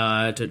guard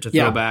to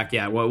throw back.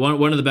 Yeah,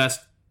 one of the best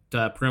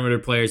perimeter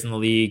players in the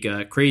league.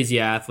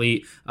 Crazy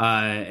athlete,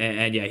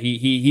 and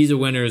he's a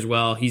winner as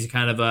well. He's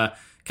kind of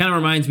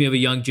reminds me of a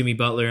young Jimmy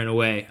Butler in a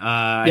way.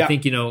 I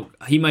think,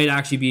 he might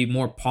actually be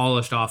more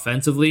polished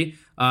offensively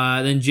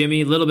than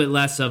Jimmy. A little bit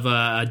less of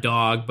a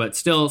dog, but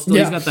still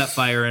he's got that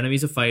fire in him.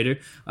 He's a fighter.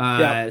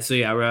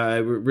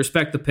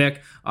 Respect the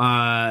pick.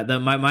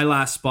 My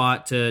last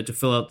spot to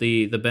fill out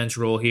the bench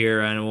role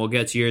here, and we'll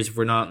get to yours if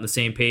we're not on the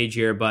same page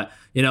here, but,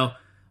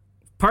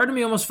 part of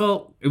me almost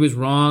felt it was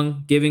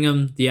wrong giving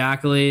him the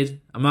accolade.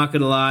 I'm not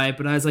gonna lie,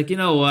 but I was like, you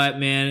know what,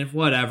 man,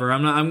 whatever.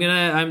 I'm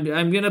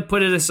gonna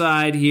put it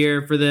aside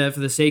here for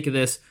the sake of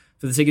this,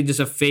 for the sake of just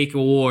a fake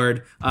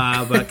award.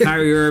 But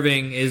Kyrie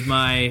Irving is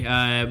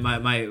my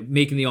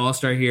making the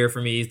All-Star here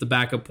for me. He's the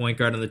backup point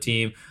guard on the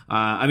team.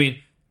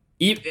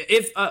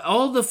 If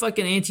all the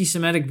fucking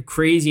anti-Semitic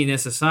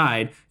craziness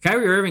aside,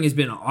 Kyrie Irving has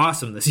been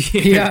awesome this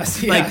year.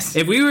 Yes.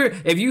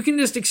 If you can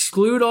just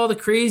exclude all the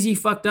crazy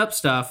fucked up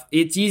stuff,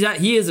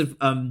 he is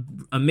an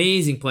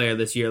amazing player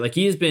this year. Like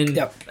he has been.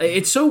 Yep.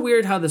 It's so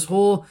weird how this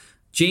whole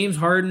James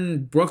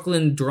Harden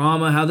Brooklyn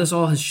drama, how this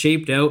all has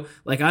shaped out.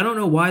 Like I don't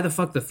know why the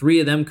fuck the 3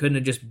 of them couldn't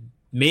have just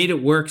made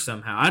it work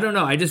somehow. I don't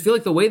know. I just feel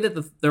like the way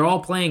that they're all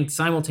playing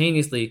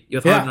simultaneously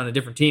with Harden on a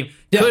different team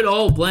could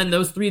all blend,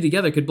 those 3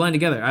 together, could blend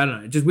together. I don't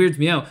know. It just weirds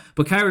me out.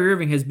 But Kyrie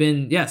Irving has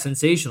been,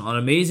 sensational. An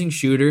amazing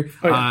shooter,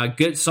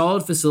 good,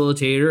 solid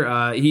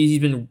facilitator. He's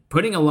been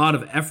putting a lot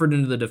of effort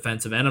into the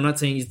defensive end. I'm not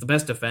saying he's the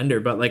best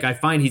defender, but like I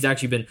find he's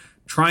actually been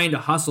trying to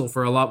hustle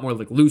for a lot more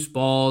like loose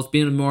balls,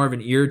 being more of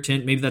an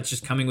irritant. Maybe that's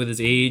just coming with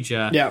his age.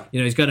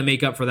 He's got to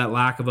make up for that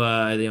lack of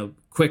a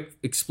quick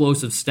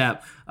explosive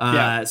step.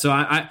 So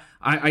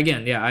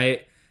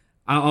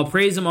I'll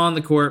praise him on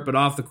the court, but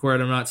off the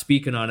court, I'm not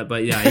speaking on it.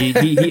 But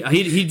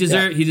he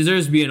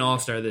deserves to be an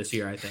All-Star this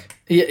year, I think.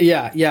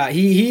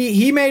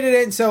 He made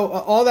it in. So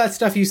all that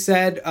stuff you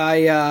said,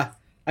 I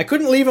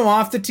couldn't leave him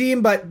off the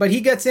team, but he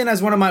gets in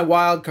as one of my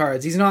wild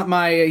cards. He's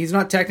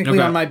not technically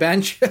on my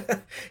bench.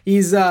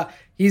 He's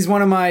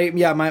one of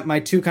my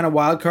 2 kind of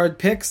wild card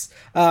picks.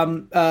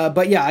 But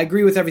I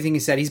agree with everything you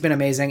said. He's been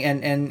amazing,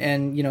 and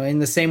in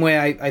the same way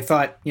I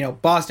thought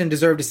Boston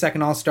deserved a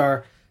second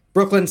All-Star.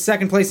 Brooklyn,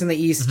 second place in the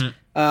East.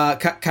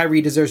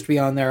 Kyrie deserves to be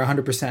on there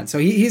 100%. So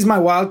he's my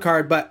wild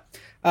card. But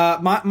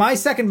my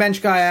second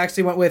bench guy, I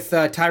actually went with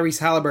Tyrese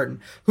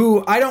Halliburton,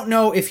 who I don't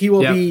know if he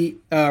will be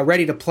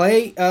ready to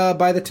play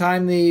by the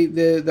time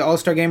the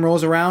All-Star game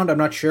rolls around. I'm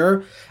not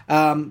sure.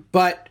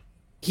 But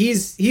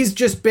he's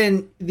just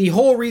been the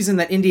whole reason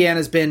that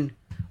Indiana's been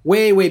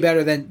way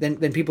better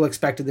than people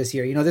expected this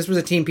year. This was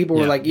a team people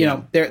were like,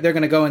 they're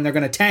going to go and they're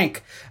going to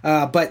tank.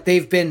 But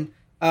they've been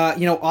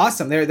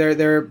awesome. They've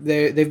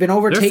been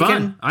overtaken. They're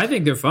fun. I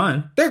think they're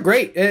fun. They're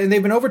great, and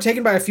they've been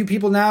overtaken by a few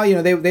people now.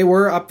 They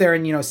were up there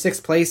in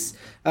 6th place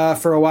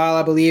for a while,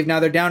 I believe. Now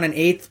they're down in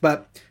 8th,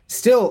 but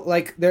still,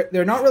 like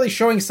they're not really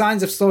showing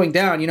signs of slowing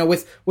down.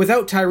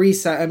 Without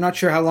Tyrese, I'm not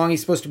sure how long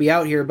he's supposed to be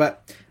out here,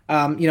 but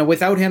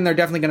without him, they're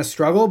definitely going to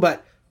struggle.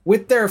 But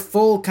with their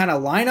full kind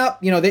of lineup,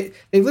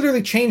 they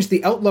literally changed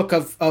the outlook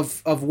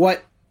of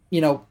what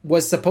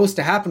was supposed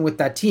to happen with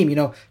that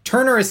team.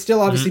 Turner is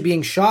still obviously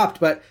being shopped,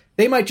 but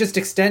they might just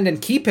extend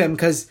and keep him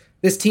because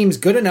this team's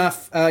good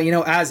enough,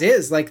 as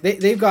is. Like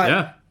they've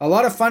got a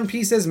lot of fun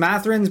pieces.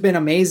 Matherin's been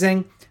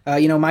amazing.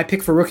 My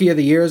pick for Rookie of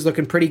the Year is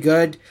looking pretty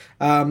good.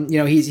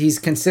 He's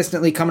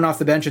consistently coming off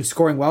the bench and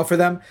scoring well for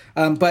them.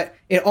 But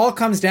it all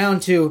comes down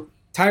to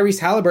Tyrese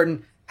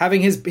Halliburton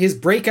having his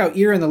breakout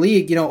year in the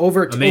league.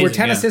 Over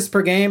 10 assists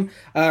per game,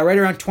 right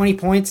around 20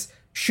 points.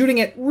 Shooting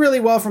it really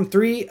well from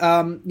 3,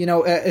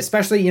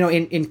 especially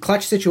in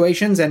clutch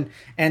situations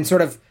and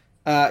sort of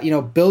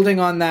building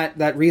on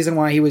that reason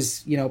why he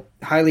was,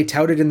 highly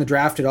touted in the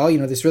draft at all,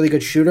 this really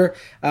good shooter,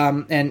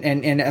 and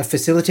a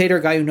facilitator,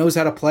 a guy who knows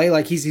how to play.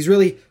 Like he's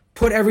really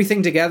put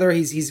everything together.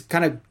 He's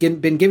kind of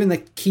been given the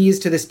keys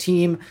to this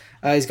team.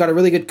 He's got a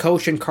really good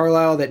coach in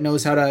Carlisle that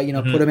knows how to,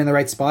 put him in the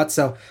right spot.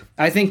 So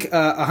I think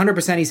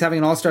 100% he's having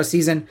an all-star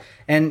season.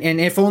 And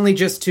if only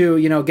just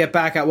to, get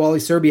back at Wally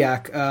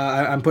Serbiak,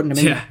 I'm putting him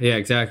in. Yeah,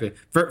 exactly.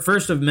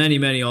 First of many,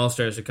 many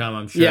all-stars to come,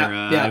 I'm sure.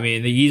 Yeah. I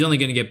mean, he's only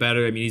going to get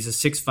better. I mean, he's a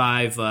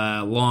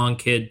 6'5", long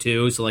kid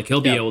too. So like he'll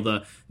be able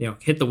to,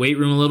 hit the weight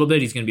room a little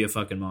bit. He's going to be a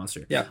fucking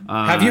monster. Yeah.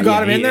 Have you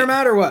got him in there,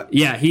 Matt, or what?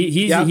 Yeah,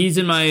 he's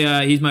in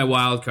my he's my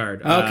wild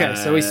card. Okay,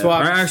 so we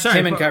swapped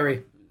him and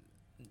Kyrie.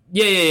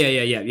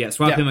 Yeah.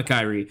 Swap him with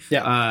Kyrie.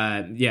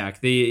 I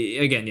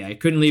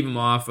couldn't leave him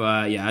off.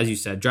 As you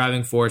said,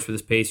 driving force for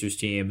this Pacers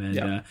team,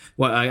 and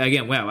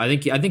I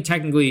think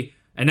technically,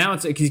 and now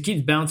it's because he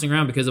keeps bouncing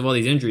around because of all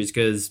these injuries.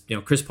 Because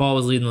Chris Paul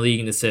was leading the league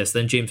in assists,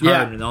 then James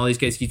Harden, and all these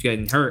guys keep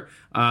getting hurt.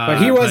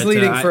 But he was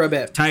leading for a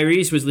bit.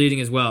 Tyrese was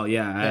leading as well.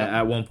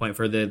 At one point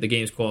for the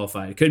games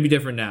qualified. It could be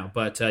different now,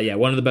 but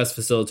one of the best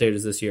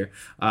facilitators this year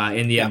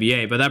in the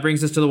NBA. But that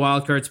brings us to the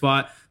wild card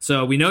spot.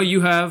 So we know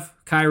you have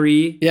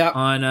Kyrie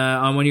on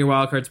one of your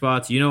wild card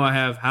spots. I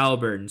have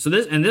Halliburton. So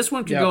this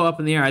one could go up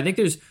in the air. I think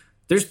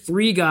there's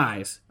three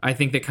guys I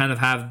think that kind of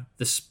have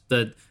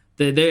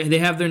they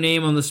have their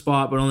name on the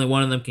spot, but only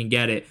one of them can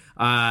get it.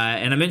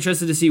 And I'm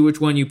interested to see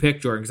which one you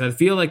pick, Jordan, because I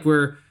feel like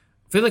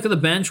at the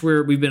bench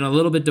we've been a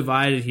little bit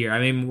divided here. I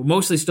mean,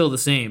 mostly still the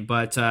same,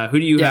 but who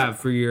do you have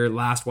for your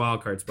last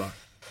wild card spot?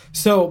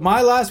 So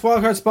my last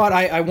wildcard spot,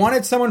 I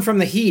wanted someone from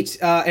the Heat,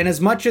 and as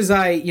much as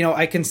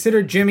I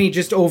considered Jimmy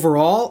just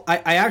overall,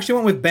 I actually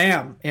went with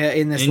Bam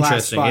in this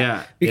last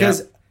spot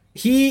because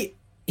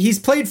he's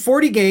played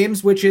 40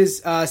 games, which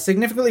is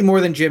significantly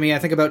more than Jimmy. I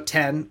think about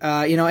 10.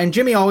 And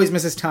Jimmy always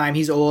misses time.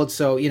 He's old,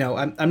 so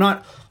I'm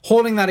not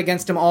holding that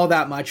against him all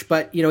that much,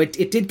 but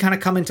it did kind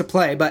of come into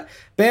play. But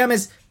Bam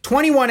is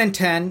 21 and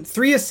 10,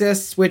 3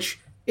 assists, which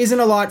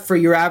isn't a lot for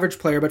your average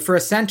player, but for a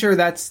center,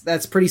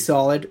 that's pretty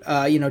solid.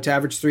 To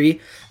average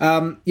 3.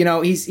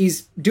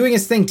 He's doing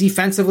his thing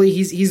defensively.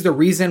 He's the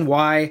reason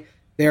why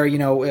they're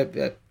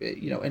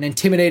an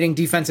intimidating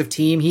defensive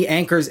team. He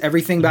anchors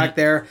everything back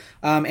there,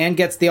 and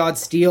gets the odd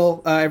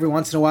steal every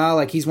once in a while.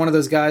 Like he's one of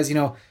those guys.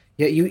 You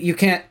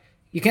can't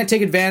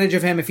take advantage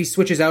of him if he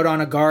switches out on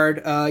a guard.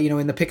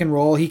 In the pick and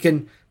roll, he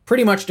can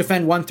pretty much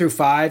defend 1 through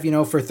 5,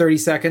 for 30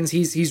 seconds.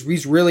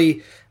 He's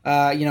really,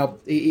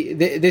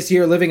 this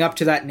year living up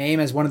to that name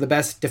as one of the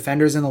best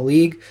defenders in the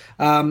league.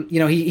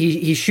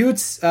 He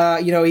shoots,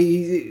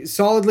 he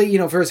solidly,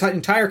 for his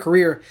entire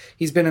career,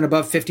 he's been an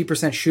above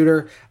 50%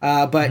 shooter.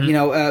 But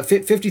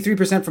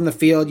 53% from the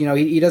field,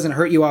 he doesn't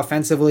hurt you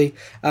offensively.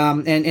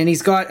 And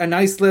he's got a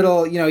nice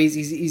little,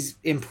 he's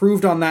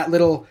improved on that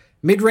little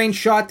mid-range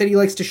shot that he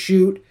likes to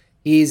shoot.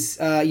 He's,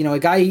 a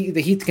guy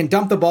the Heat can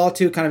dump the ball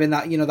to, kind of in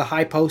that, the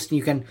high post, and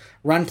you can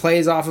run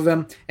plays off of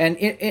him. And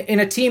in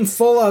a team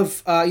full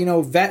of,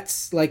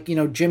 vets like,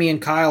 Jimmy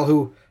and Kyle,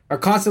 who are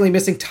constantly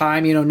missing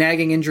time,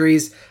 nagging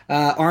injuries,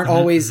 aren't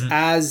always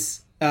as,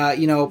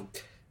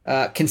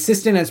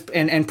 consistent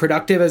and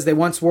productive as they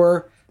once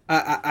were.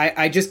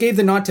 I just gave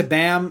the nod to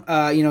Bam,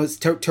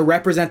 to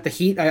represent the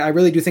Heat. I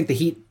really do think the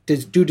Heat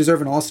do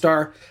deserve an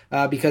all-star,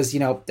 because,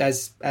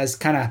 as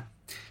kind of,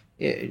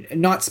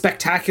 not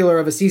spectacular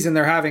of a season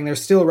they're having, they're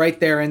still right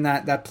there in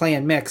that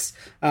play-in mix.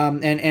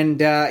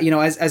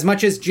 As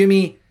much as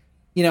Jimmy,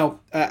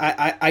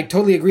 I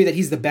totally agree that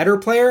he's the better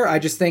player. I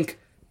just think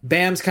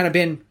Bam's kind of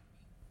been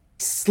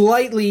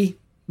slightly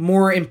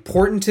more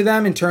important to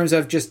them in terms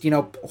of just,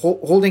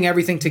 holding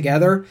everything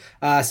together.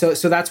 So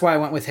that's why I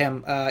went with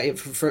him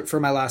for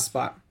my last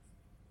spot.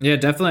 Yeah,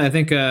 definitely. I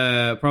think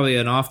probably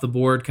an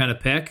off-the-board kind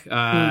of pick.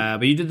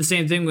 But you did the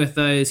same thing with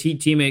his Heat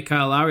teammate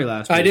Kyle Lowry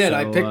last year. I did. So,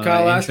 I picked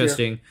Kyle last year.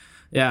 Interesting.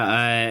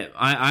 Yeah,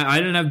 I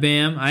didn't have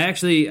Bam.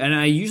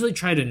 I usually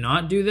try to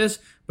not do this,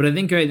 but I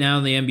think right now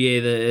in the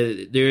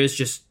NBA, there is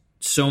just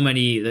so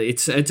many.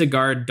 It's a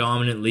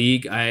guard-dominant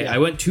league. I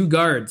went 2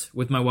 guards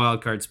with my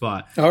wild card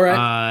spot. All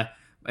right.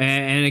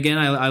 And again,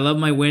 I love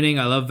my winning.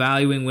 I love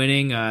valuing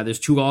winning. There's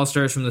 2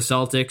 All-Stars from the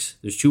Celtics.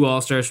 There's 2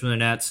 All-Stars from the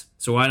Nets.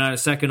 So why not a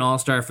second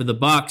All-Star for the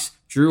Bucks?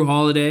 Drew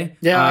Holiday.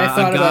 Yeah, I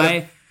thought about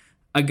it.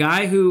 A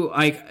guy who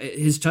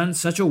has done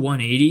such a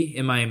 180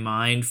 in my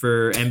mind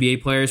for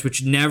NBA players,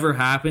 which never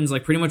happens.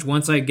 Like pretty much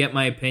once I get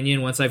my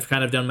opinion, once I've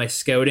kind of done my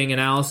scouting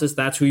analysis,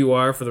 that's who you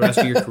are for the rest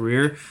of your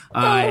career.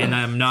 And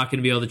I'm not going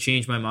to be able to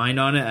change my mind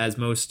on it, as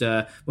most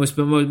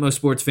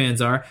sports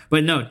fans are.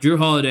 But no, Drew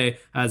Holiday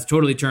has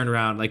totally turned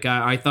around. Like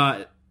I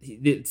thought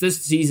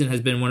this season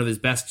has been one of his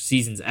best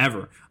seasons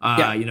ever.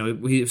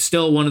 He's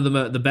still one of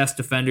the best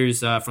defenders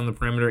from the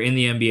perimeter in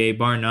the NBA,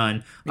 bar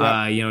none.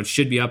 It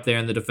should be up there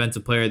in the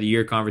Defensive Player of the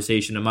Year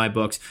conversation in my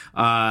books.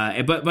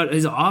 But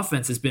his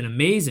offense has been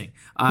amazing.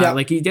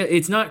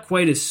 It's not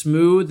quite as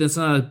smooth, it's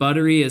not as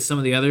buttery as some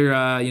of the other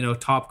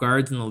top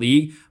guards in the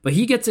league, but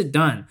he gets it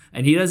done,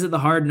 and he does it the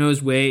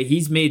hard-nosed way.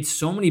 He's made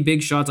so many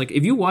big shots. Like,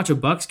 if you watch a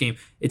Bucks game,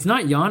 it's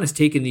not Giannis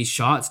taking these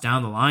shots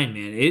down the line,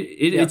 man.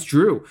 It's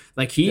Drew.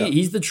 Like,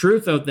 he's the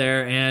truth out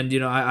there, and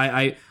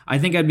I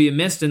think I'd be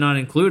amiss to not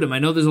include him. I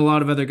know there's a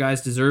lot of other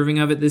guys deserving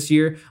of it this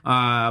year,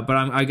 but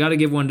I got to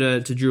give one to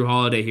Drew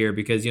Holiday here,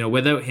 because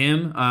without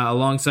him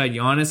alongside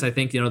Giannis, I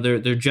think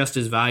they're just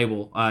as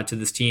valuable to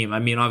this team. I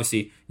mean,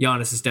 obviously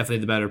Giannis is definitely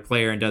the better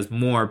player and does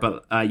more,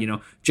 but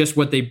just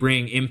what they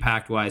bring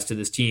impact wise to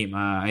this team,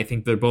 I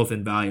think they're both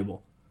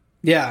invaluable.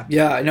 Yeah,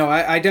 no,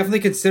 I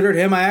definitely considered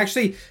him. I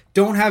actually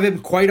don't have him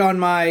quite on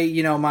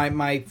my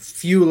my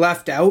few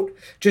left out,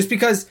 just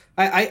because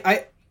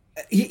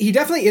he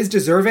definitely is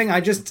deserving.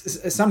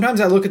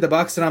 Sometimes I look at the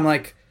Bucks and I'm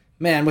like,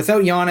 man,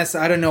 without Giannis,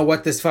 I don't know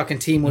what this fucking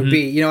team would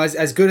be.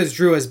 As good as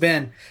Drew has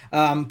been.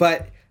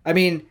 But I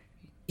mean,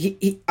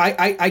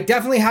 I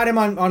definitely had him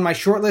on my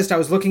short list. I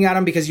was looking at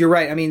him because you're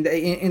right. I mean,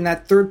 in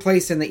that third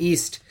place in the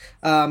East,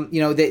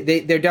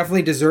 they're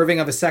definitely deserving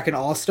of a second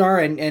All-Star.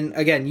 And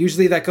again,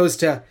 usually that goes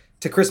to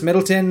Chris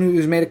Middleton,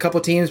 who's made a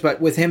couple teams,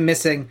 but with him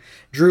missing,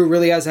 Drew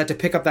really has had to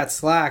pick up that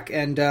slack.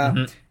 And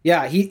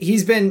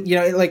he's been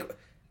shooting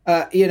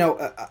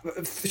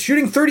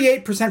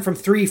 38% from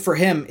three for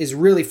him is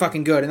really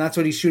fucking good, and that's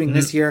what he's shooting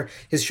this year.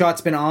 His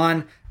shot's been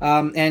on, is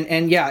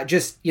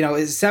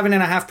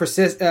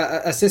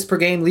 7.5 assists per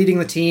game, leading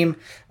the team,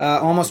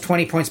 almost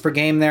 20 points per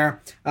game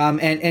there.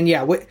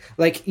 Giannis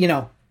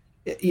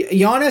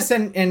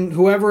and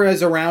whoever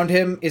is around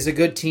him is a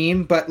good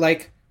team, but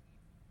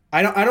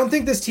I don't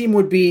think this team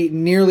would be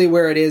nearly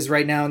where it is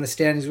right now in the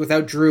standings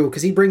without Drew,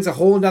 because he brings a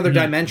whole another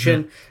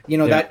dimension.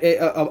 That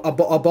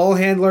a ball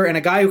handler and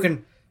a guy who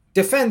can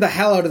defend the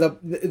hell out of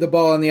the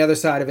ball on the other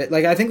side of it.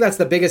 Like, I think that's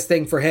the biggest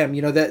thing for him.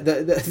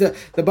 The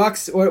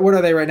Bucks, what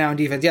are they right now in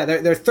defense? Yeah,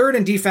 they're third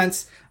in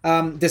defense,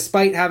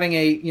 despite having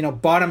a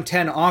bottom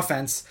 10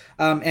 offense.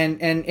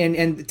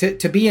 And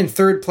to be in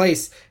third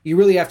place, you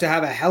really have to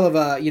have a hell of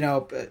a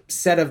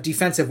set of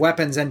defensive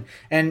weapons. And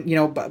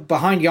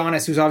behind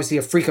Giannis, who's obviously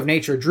a freak of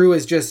nature, Drew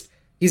is just.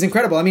 He's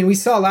incredible. I mean, we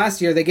saw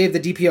last year they gave the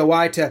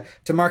DPOY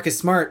to Marcus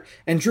Smart,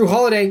 and Drew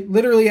Holiday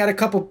literally had a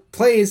couple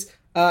plays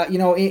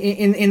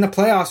in the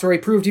playoffs where he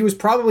proved he was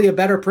probably a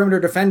better perimeter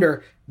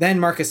defender than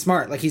Marcus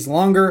Smart. Like, he's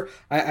longer.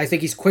 I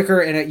think he's quicker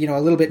and a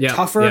little bit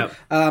tougher.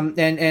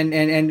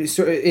 And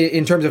so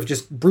in terms of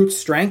just brute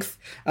strength.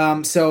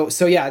 I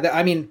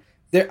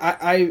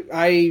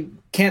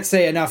can't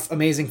say enough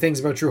amazing things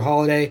about Drew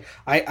Holiday.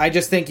 I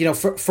just think,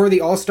 for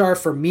the All-Star,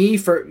 for me,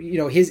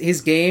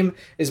 his game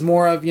is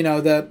more of,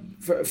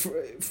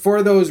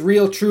 for those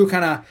real true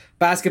kind of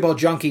basketball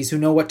junkies who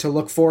know what to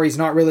look for. He's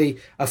not really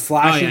a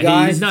flashy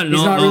guy. He's not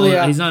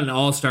an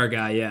all-star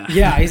guy. Yeah.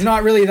 Yeah. He's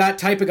not really that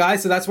type of guy.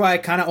 So that's why I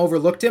kind of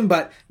overlooked him,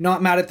 but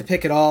not mad at the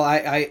pick at all.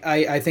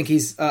 I think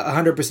he's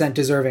 100%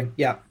 deserving.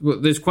 Yeah. Well,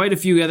 there's quite a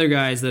few other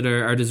guys that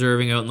are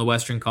deserving out in the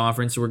Western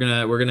Conference. So we're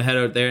going to head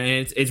out there,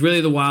 and it's really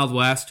the Wild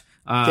West.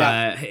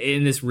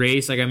 In this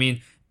race. Like, I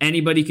mean,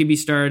 anybody could be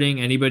starting,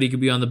 anybody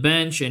could be on the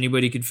bench,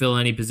 anybody could fill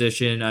any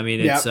position. I mean,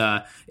 it's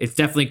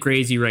definitely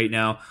crazy right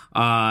now.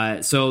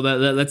 So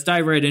let's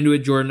dive right into it,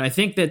 Jordan. I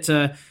think that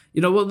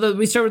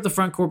we start with the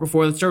front court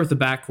before. Let's start with the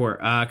back court,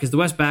 because the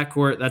West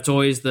backcourt, that's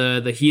always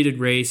the heated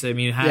race. I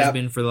mean, it has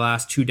been for the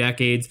last 2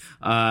 decades.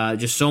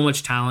 Just so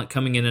much talent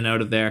coming in and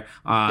out of there,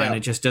 and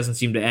it just doesn't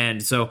seem to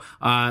end. So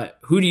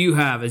who do you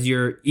have as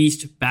your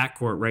East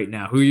backcourt right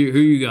now? Who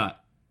you got?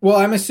 Well,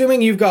 I'm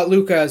assuming you've got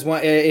Luka as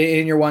one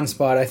in your one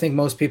spot. I think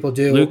most people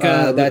do.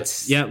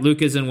 Luka's in one of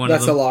them.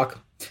 That's a lock.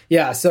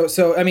 Yeah.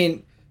 So I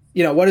mean,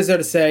 what is there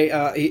to say?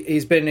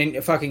 He's been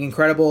fucking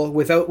incredible.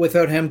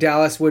 Without him,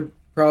 Dallas would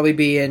probably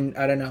be in,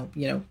 I don't know,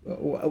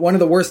 one of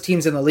the worst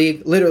teams in the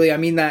league. Literally, I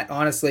mean that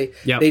honestly.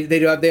 Yep.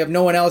 They have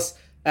no one else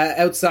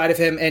outside of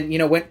him, and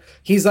when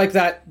he's like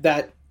that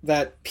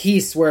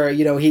piece where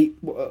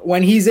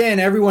when he's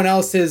in, everyone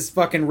else's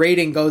fucking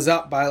rating goes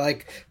up by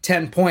like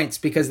 10 points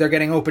because they're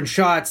getting open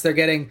shots. They're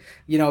getting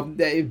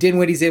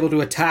Dinwiddie's able to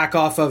attack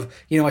off of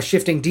a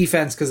shifting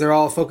defense because they're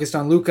all focused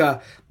on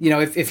Luka.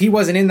 If he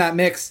wasn't in that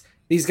mix,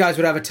 these guys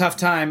would have a tough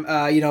time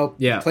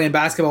playing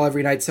basketball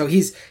every night. So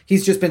he's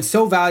just been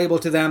so valuable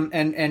to them,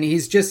 and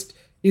he's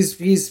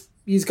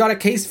got a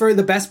case for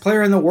the best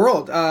player in the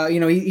world.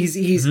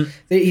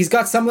 He's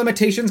got some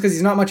limitations because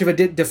he's not much of a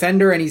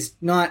defender, and he's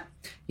not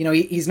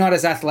he's not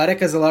as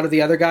athletic as a lot of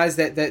the other guys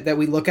that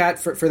we look at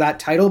for that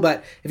title.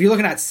 But if you're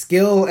looking at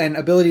skill and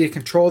ability to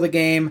control the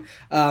game,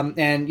 and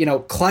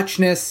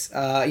clutchness,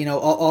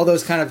 all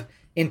those kind of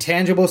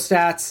intangible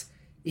stats,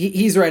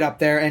 he's right up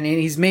there, and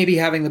he's maybe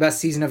having the best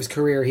season of his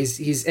career.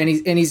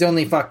 He's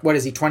only what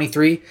is he,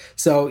 23?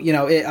 So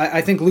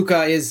I think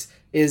Luka is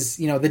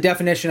the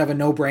definition of a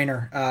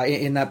no-brainer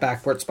in that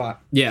backcourt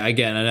spot. Yeah,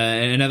 again,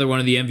 another one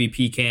of the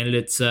MVP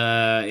candidates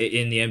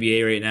in the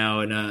NBA right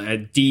now in a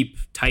deep,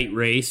 tight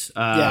race,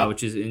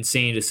 which is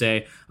insane to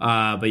say.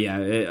 But yeah,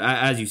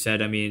 as you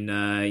said, I mean,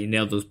 you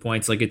nailed those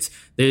points. Like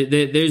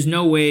there's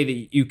no way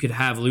that you could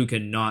have Luka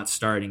not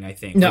starting. I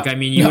think. No,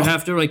 you would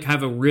have to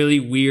have a really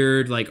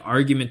weird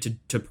argument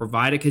to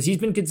provide it, because he's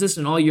been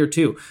consistent all year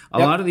too. A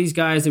lot of these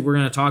guys that we're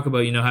going to talk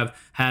about, have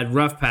had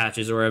rough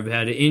patches or have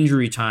had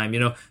injury time.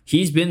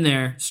 He's been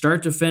there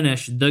start to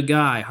finish, the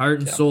guy, heart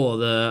and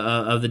soul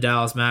of the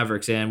Dallas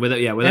Mavericks, and without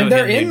and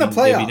they're him, in the playoffs.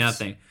 There'd be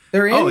nothing.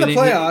 They're in the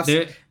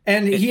playoffs.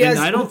 And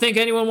I don't think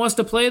anyone wants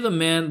to play them,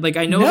 man.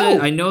 I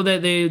know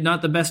that they're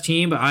not the best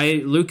team, but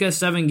Luka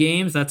 7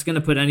 games, that's going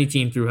to put any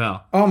team through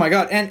hell. Oh my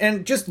god!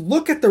 And just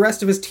look at the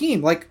rest of his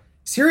team.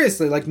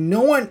 Seriously,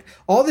 no one,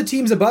 all the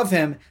teams above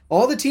him,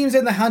 all the teams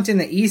in the hunt in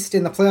the East,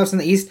 in the playoffs in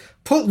the East,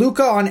 put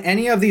Luka on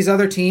any of these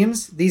other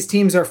teams. These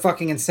teams are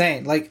fucking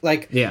insane.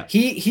 If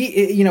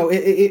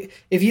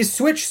you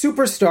switch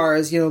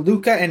superstars,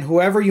 Luka and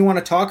whoever you want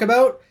to talk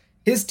about,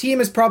 his team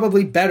is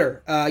probably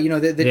better,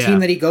 the team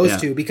that he goes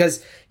to,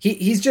 because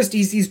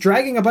he's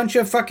dragging a bunch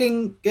of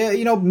fucking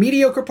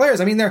mediocre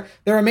players. I mean, they're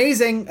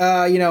amazing,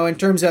 in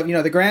terms of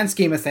the grand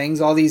scheme of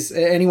things. All these,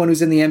 anyone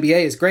who's in the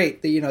NBA is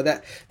great.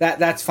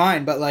 That's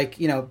fine.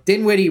 But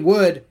Dinwiddie,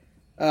 Wood,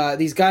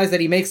 these guys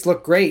that he makes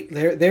look great.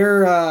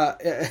 They're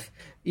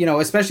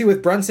especially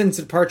with Brunson's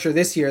departure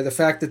this year, the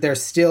fact that they're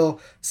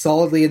still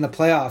solidly in the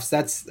playoffs,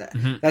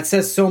 that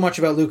says so much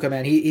about Luka,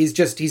 man.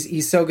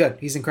 He's so good.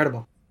 He's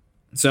incredible.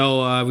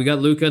 So we got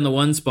Luka in the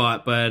 1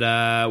 spot, but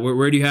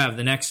where do you have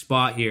the next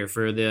spot here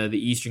for the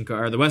Eastern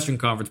or the Western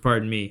Conference?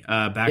 Pardon me,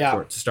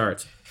 backcourt to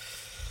start.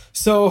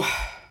 So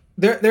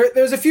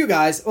there's a few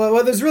guys.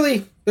 Well, there's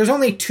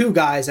only 2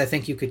 guys I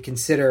think you could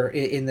consider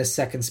in the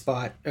second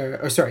spot.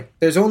 Or sorry,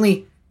 there's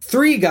only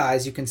 3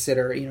 guys you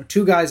consider.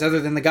 2 guys other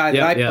than the guy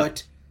that I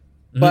put.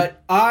 Mm-hmm.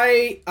 But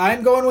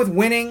I'm going with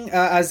winning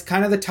as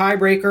kind of the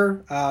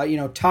tiebreaker.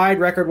 Tied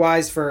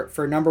record-wise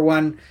for number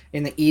 1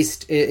 in the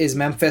East is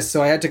Memphis,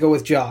 so I had to go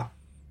with Ja.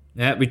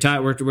 Yeah, we tied.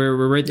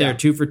 We're right there,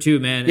 2 for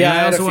 2, man. Yeah,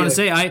 and I also want to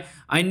say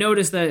I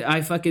noticed that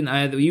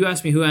you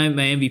asked me who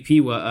my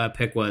MVP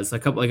pick was a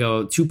 2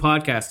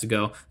 podcasts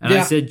ago, and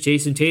I said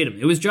Jason Tatum.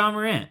 It was Ja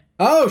Morant.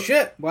 Oh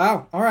shit!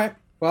 Wow. All right.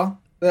 Well,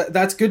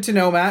 that's good to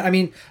know, Matt. I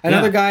mean,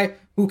 another guy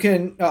who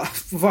can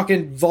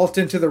fucking vault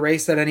into the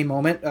race at any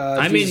moment.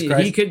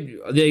 You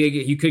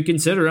could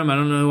consider him. I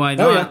don't know why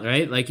not,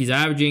 right? He's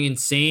averaging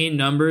insane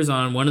numbers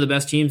on one of the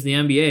best teams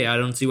in the NBA. I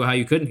don't see how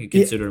you couldn't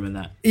consider him in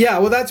that. Yeah,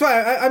 well, that's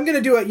why I'm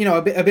going to do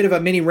a bit of a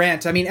mini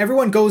rant. I mean,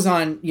 everyone goes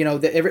on,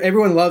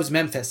 everyone loves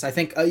Memphis. I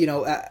think,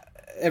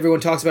 everyone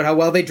talks about how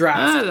well they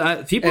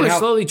draft. People are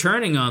slowly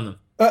turning on them.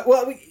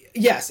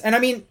 Yes, and I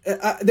mean,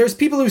 there's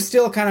people who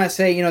still kind of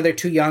say, they're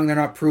too young, they're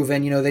not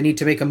proven, they need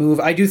to make a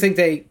move. I do think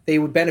they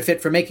would benefit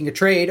from making a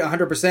trade,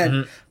 100%.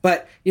 Mm-hmm.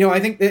 But I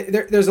think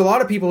there's a lot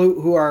of people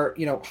who are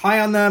high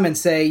on them and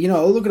say,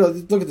 look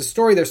at the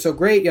story, they're so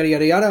great, yada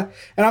yada yada.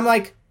 And I'm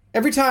like,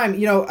 every time,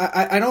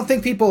 I don't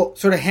think people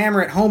sort of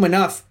hammer it home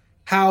enough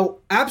how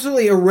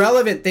absolutely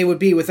irrelevant they would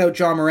be without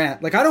Ja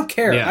Morant. I don't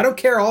care. Yeah. I don't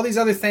care all these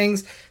other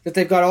things that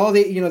they've got, all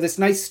the, this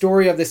nice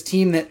story of this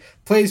team that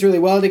plays really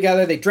well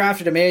together. They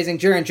drafted amazing.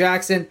 Jaren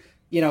Jackson,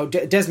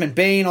 Desmond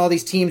Bane, all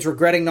these teams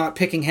regretting not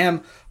picking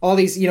him. All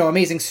these,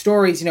 amazing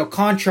stories,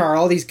 Conchar,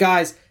 all these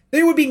guys.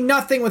 They would be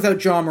nothing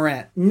without Ja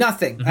Morant.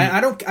 Nothing.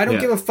 Mm-hmm. I don't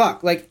give a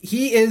fuck.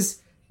 He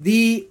is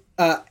the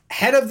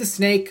head of the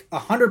snake,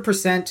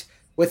 100%.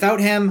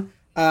 Without him,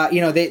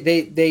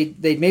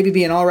 they'd maybe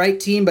be an all right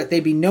team, but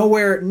they'd be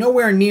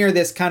nowhere near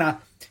this kind of,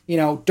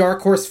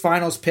 dark horse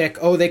finals pick.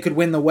 Oh, they could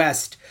win the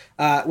West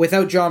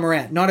without Ja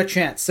Morant. Not a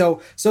chance.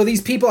 So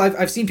these people,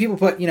 I've seen people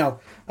put,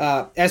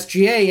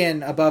 SGA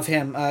in above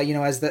him,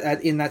 as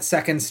in that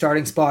second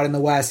starting spot in the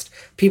West.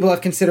 People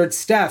have considered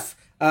Steph.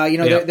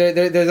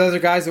 There's other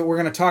guys that we're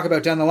going to talk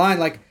about down the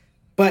line.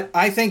 But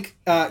I think,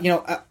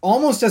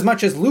 almost as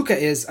much as Luka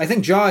is, I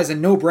think Ja is a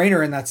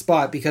no-brainer in that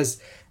spot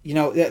because,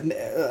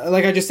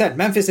 like I just said,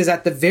 Memphis is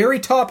at the very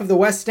top of the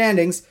West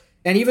standings,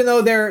 and even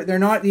though they're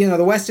not,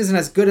 the West isn't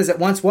as good as it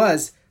once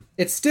was,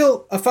 it's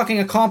still a fucking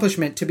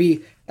accomplishment to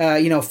be,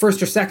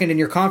 first or second in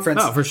your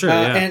conference. Oh, for sure.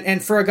 Yeah.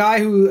 And for a guy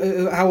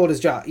who, how old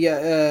is Ja?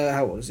 Yeah,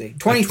 how old is he?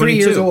 23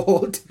 years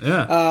old.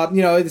 Yeah.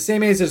 The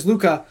same age as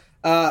Luka.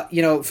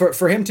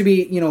 For him to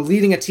be,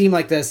 leading a team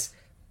like this.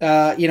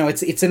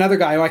 It's another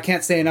guy who I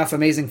can't say enough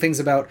amazing things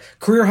about.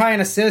 Career high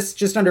in assists,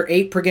 just under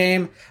 8 per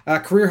game.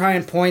 Career high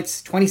in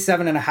points,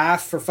 27.5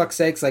 for fuck's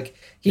sakes.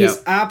 He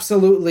is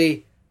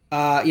absolutely,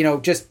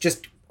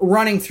 just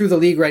running through the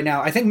league right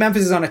now. I think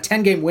Memphis is on a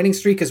 10-game winning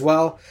streak as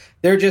well.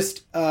 They're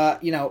just,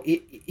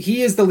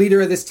 he is the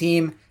leader of this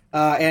team.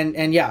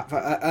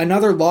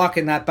 Another lock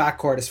in that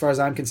backcourt as far as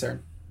I'm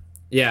concerned.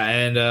 Yeah,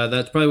 and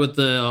that's probably what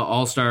the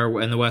All-Star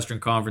and the Western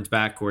Conference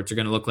backcourts are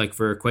going to look like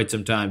for quite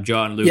some time.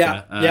 Ja and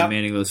Luka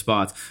manning those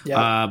spots.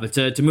 Yeah. But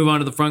to move on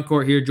to the front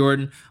court here,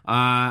 Jordan,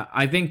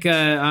 I think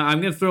I'm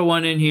going to throw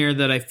one in here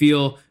that I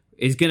feel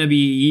is going to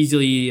be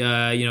easily,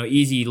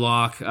 easy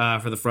lock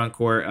for the front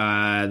court.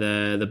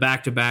 The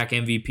back-to-back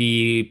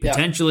MVP,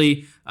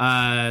 potentially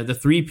the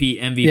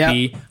three-peat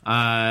MVP,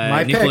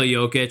 Nikola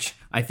Jokic.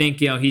 I think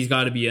he's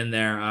got to be in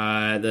there.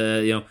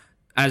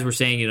 As we're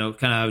saying,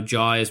 kind of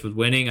Jaw is with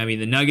winning. I mean,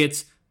 the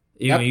Nuggets.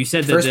 You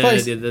said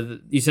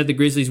that you said the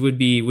Grizzlies would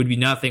be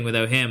nothing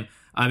without him.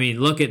 I mean,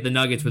 look at the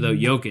Nuggets without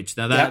Jokic.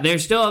 Now that they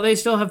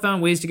still have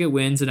found ways to get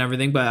wins and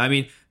everything, but I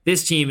mean,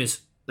 this team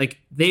is like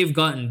they've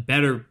gotten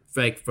better.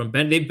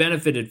 They've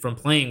benefited from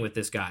playing with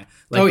this guy.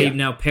 They've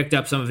now picked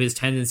up some of his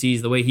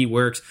tendencies, the way he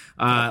works.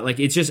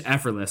 It's just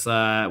effortless.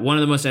 One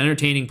of the most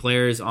entertaining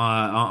players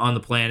on the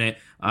planet.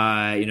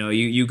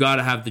 You got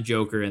to have the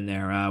Joker in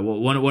there.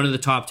 One of the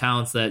top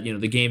talents that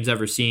the game's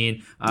ever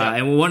seen,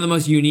 and one of the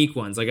most unique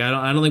ones. I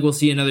don't think we'll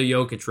see another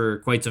Jokic for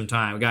quite some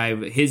time. A guy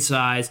of his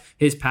size,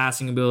 his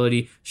passing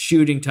ability,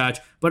 shooting touch,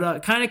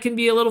 but kind of can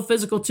be a little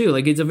physical too.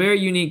 It's a very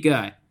unique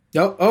guy.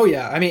 Oh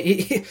yeah. I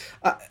mean,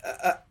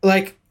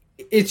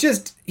 it's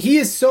just he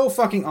is so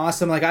fucking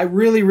awesome. I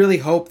really, really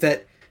hope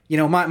that.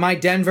 My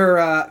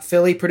Denver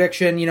Philly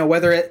prediction,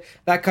 whether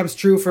that comes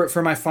true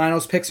for my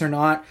finals picks or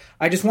not,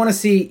 I just want to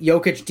see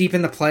Jokic deep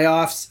in the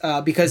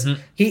playoffs because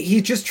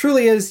he just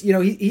truly is,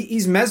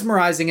 he's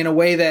mesmerizing in a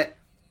way that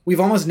we've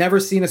almost never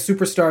seen a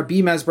superstar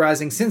be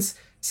mesmerizing since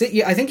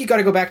I think you got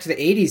to go back to the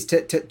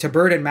 80s to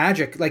Bird and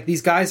Magic,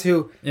 these guys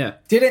who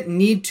didn't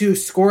need to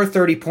score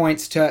 30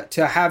 points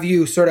to have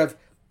you sort of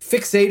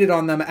fixated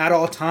on them at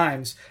all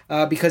times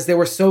because they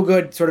were so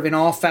good sort of in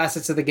all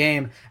facets of the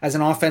game as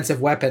an offensive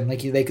weapon. They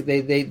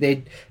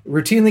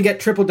routinely get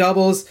triple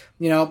doubles,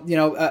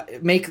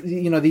 make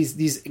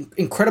these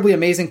incredibly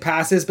amazing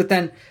passes, but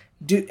then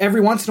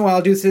every once in a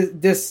while do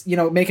this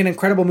make an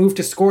incredible move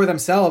to score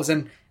themselves,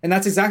 and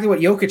that's exactly what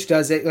Jokic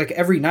does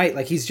every night.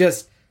 He's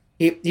just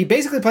he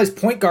basically plays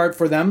point guard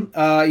for them.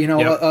 A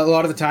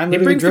lot of the time,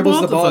 literally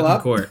dribbles the ball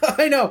up. Court.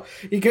 I know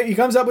he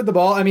comes up with the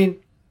ball. I mean.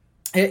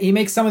 He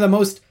makes some of the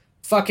most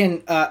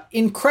fucking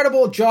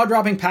incredible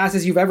jaw-dropping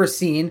passes you've ever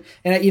seen,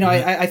 and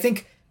I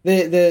think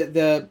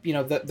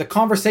the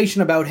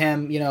conversation about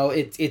him,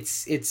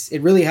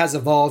 it really has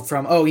evolved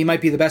from he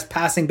might be the best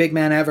passing big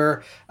man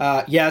ever.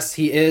 Yes,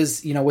 he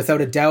is, without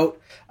a doubt.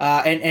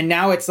 And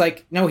now it's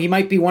no, he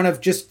might be one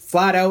of just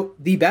flat out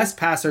the best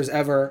passers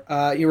ever,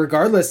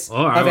 regardless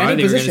of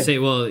any position. Going to say,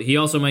 well, he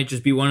also might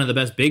just be one of the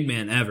best big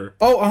men ever.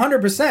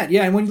 100%.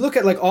 Yeah, and when you look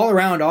at all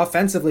around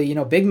offensively,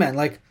 big men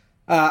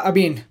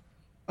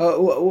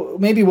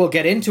maybe we'll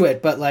get into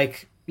it, but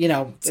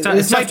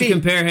it's tough to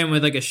compare him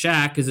with a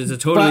Shaq because it's a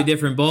totally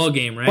different ball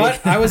game, right?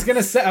 But I was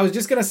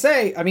just gonna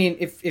say, I mean,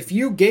 if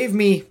you gave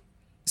me,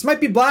 this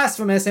might be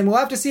blasphemous, and we'll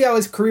have to see how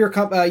his career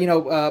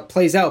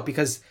plays out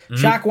because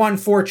Shaq won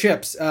 4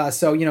 chips,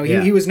 so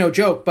he was no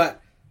joke. But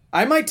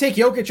I might take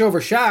Jokic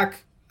over Shaq.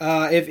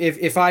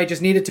 If I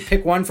just needed to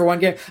pick one for one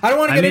game, I don't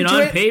want to get into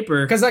on it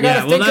paper because I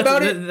got to think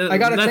about it.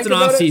 That's an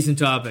off-season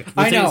topic.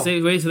 Wait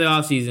for the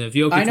off-season. If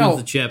Jokic wins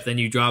the chip, then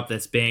you drop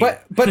this bang.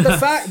 But the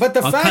fact,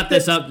 I'll cut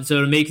this up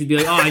so to make it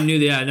be I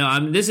knew that.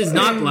 No, this is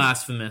not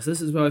blasphemous.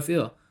 This is how I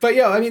feel. But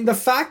I mean, the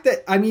fact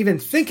that I'm even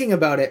thinking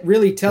about it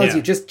really tells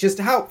you just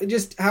how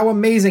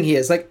amazing he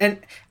is. And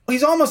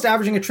he's almost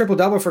averaging a triple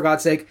double for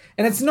God's sake.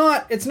 And it's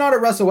not a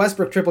Russell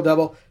Westbrook triple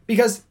double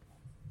because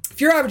if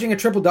you're averaging a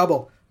triple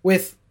double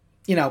with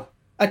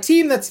a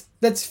team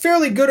that's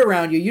fairly good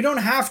around you, you don't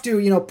have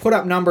to, put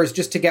up numbers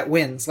just to get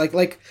wins.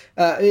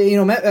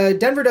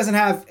 Denver doesn't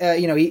have,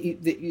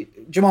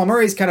 Jamal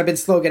Murray's kind of been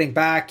slow getting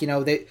back.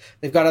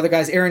 They've got other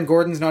guys. Aaron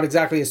Gordon's not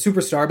exactly a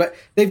superstar, but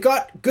they've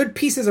got good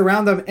pieces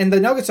around them, and the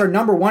Nuggets are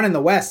number 1 in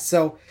the West.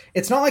 So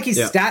it's not like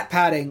he's stat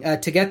padding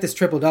to get this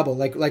triple double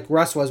like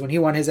Russ was when he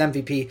won his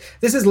MVP.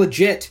 This is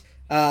legit.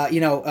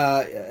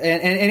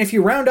 And if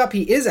you round up,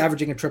 he is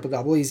averaging a triple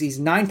double. He's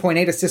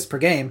 9.8 assists per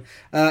game,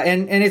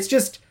 and it's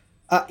just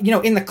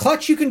in the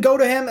clutch you can go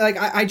to him.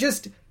 I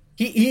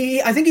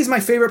think he's my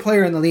favorite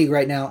player in the league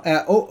right now,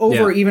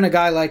 over even a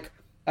guy like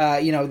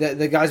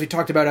the guys we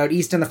talked about out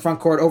east in the front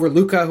court, over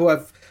Luka, who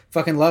I've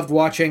fucking loved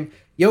watching.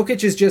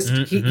 Jokic is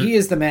just he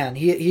is the man.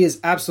 He is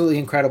absolutely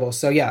incredible.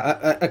 So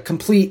a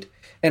complete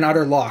and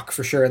utter lock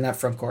for sure in that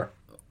front court.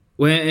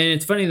 Well, and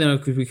it's funny though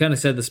because we kind of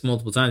said this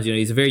multiple times.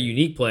 He's a very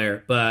unique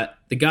player, but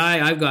the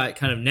guy I've got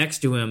kind of next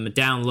to him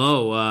down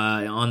low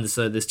on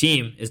this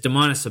team is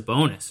Domantas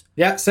Sabonis.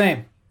 Yeah,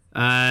 same.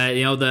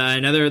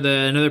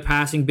 Another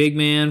passing big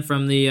man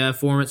from the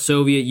former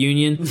Soviet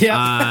Union.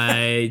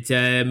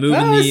 Yeah,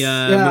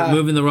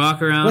 moving the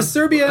rock around. Was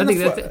Serbia?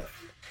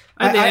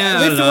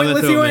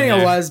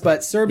 Lithuania was,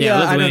 but Serbia. Yeah,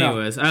 Lithuania I don't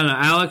know. was. I don't know.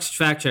 Alex,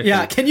 fact check. Yeah,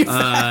 that. can you?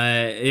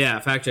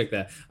 Fact check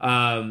that.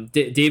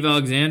 Dave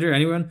Alexander,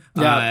 anyone?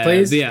 Yeah,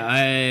 please.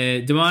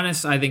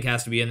 Domantas, I think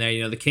has to be in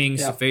there. The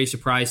Kings, a very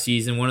surprise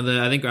season. One of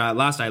the, I think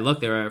last I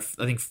looked, they were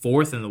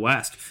 4th in the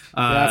West.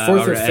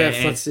 4th or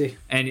 5th. Let's see.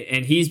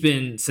 And he's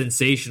been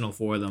sensational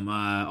for them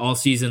all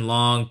season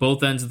long.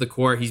 Both ends of the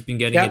court, he's been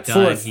getting it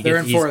done. 4th. They're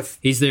in 4th.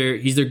 He's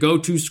their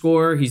go-to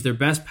scorer. He's their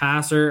best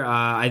passer.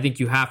 I think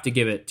you have to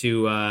give it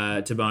to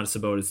Domantas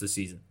Sabonis this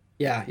season.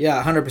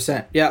 Yeah,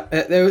 100%. Yeah,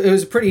 it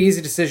was a pretty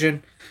easy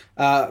decision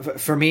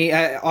for me.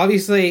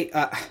 Obviously,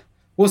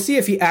 we'll see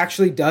if he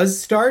actually does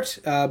start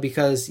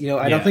because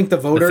I don't think the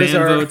voters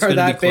are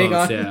that big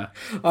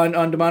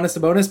on Domantas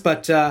Sabonis.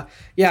 But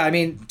I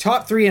mean,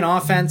 top 3 in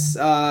offense.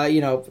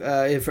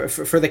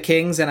 For the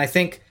Kings, and I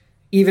think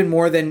even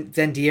more than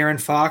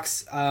De'Aaron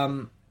Fox.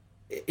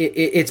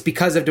 It's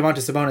because of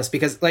Domantas Sabonis,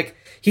 because like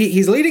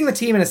he's leading the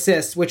team in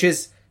assists, which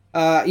is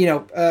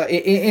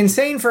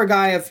insane for a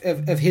guy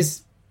of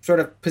his sort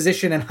of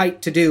position and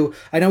height to do.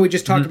 I know we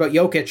just talked about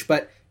Jokic,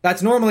 but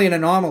that's normally an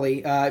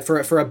anomaly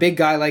for a big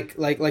guy like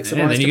Sabonis.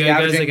 And then you got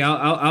guys like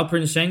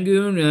Alperen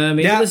Sengun.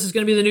 Maybe this is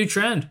going to be the new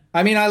trend.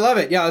 I mean, I love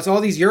it. Yeah, it's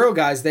all these Euro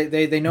guys.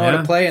 They know how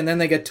to play, and then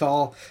they get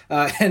tall.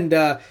 But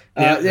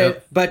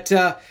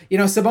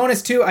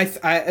Sabonis too.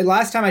 I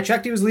last time I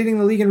checked, he was leading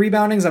the league in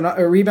rebounding. I'm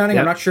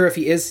not sure if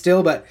he is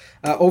still, but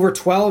over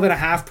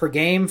 12.5 per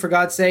game, for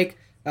God's sake.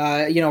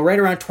 Right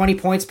around 20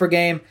 points per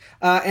game.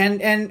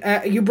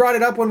 And you brought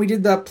it up when we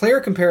did the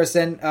player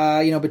comparison.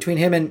 Between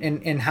him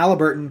and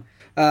Halliburton.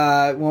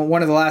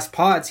 One of the last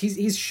pods,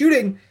 he's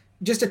shooting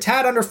just a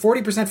tad under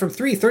 40% from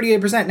 3,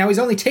 38%. Now he's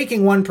only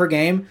taking 1 per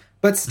game,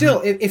 but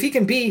still, if he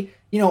can be,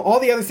 all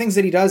the other things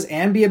that he does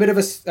and be a bit of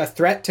a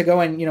threat to go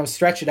and,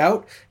 stretch it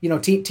out,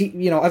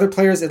 other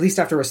players at least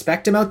have to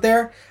respect him out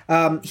there.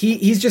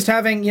 He's just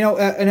having,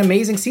 an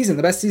amazing season,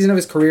 the best season of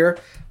his career,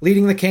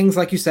 leading the Kings,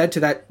 like you said, to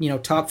that,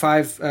 top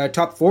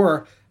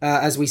 4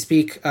 as we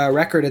speak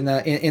record in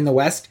the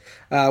West,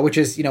 which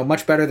is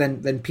much better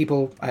than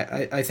people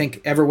I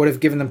think ever would have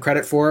given them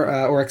credit for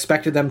or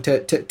expected them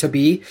to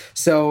be.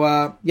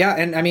 So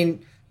and I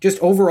mean, just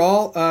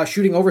overall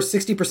shooting over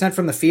 60%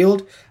 from the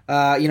field,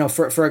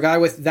 for a guy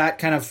with that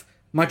kind of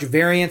much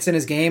variance in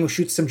his game, who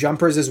shoots some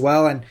jumpers as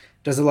well and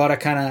does a lot of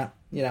kind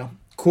of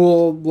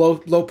cool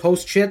low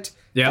post shit.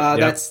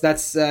 That's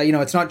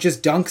it's not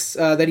just dunks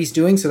that he's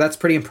doing, so that's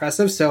pretty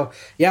impressive. So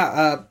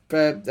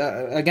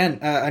again,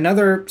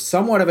 another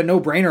somewhat of a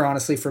no-brainer,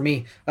 honestly, for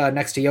me,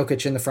 next to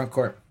Jokic in the front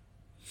court.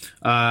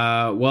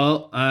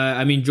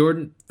 I mean,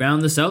 Jordan,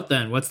 round this out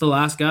then. What's the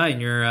last guy in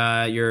your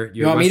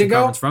Western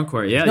Conference front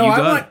court? Yeah, no,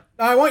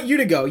 I want you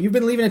to go. You've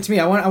been leaving it to me.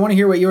 I want to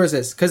hear what yours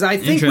is, because I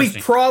think we've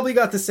probably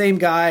got the same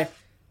guy,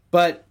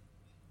 but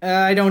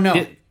I don't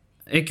know.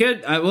 It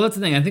could. That's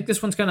the thing. I think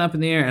this one's kind of up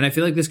in the air, and I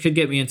feel like this could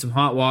get me in some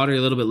hot water a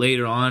little bit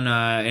later on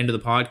into the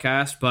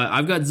podcast. But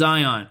I've got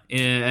Zion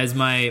as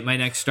my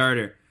next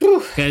starter,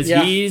 because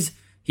he's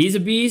a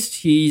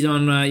beast. He's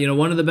on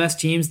one of the best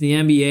teams in the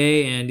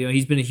NBA, and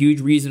he's been a huge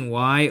reason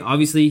why.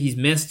 Obviously, he's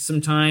missed some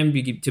time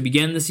to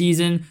begin the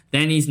season.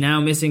 Then he's now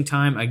missing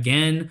time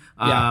again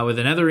with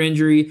another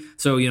injury.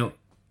 So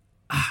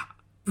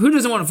who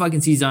doesn't want to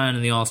fucking see Zion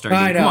in the All-Star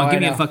game? Come on,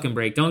 give me a fucking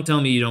break. Don't tell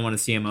me you don't want to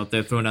see him out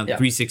there throwing down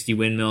 360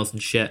 windmills and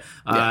shit.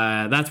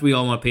 That's what we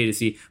all want to pay to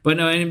see. But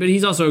but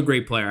he's also a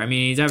great player. I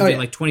mean, he's averaging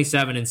like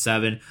 27 and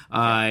 7.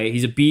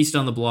 He's a beast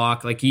on the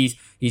block. Like he's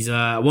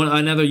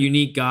another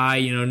unique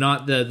guy.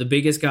 Not the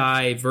biggest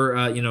guy,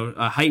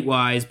 height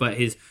wise, but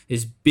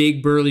his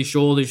big burly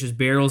shoulders just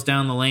barrels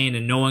down the lane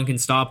and no one can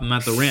stop him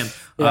at the rim.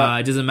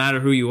 It doesn't matter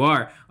who you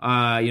are.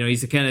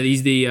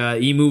 He's the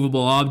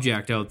immovable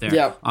object out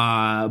there.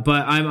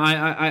 But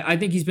I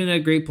think he's been a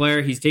great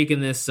player. He's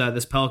taken this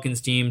Pelicans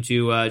team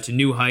to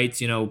new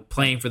heights.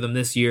 Playing for them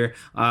this year.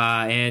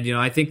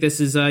 I think this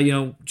is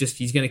just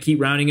he's going to keep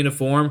rounding into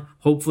form.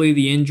 Hopefully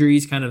the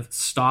injuries kind of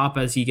stop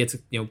as he gets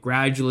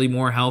gradually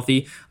more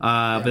healthy.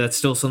 But that's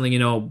still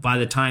something by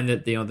the time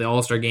that the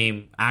All-Star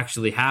game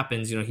actually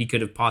happens, he could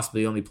have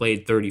possibly only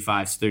played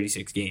 35,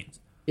 36 games.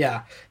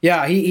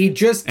 He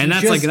just... And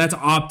that's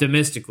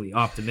optimistically.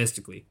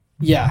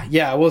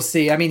 Yeah, we'll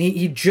see. I mean,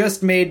 he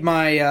just made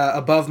my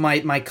above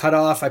my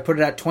cutoff. I put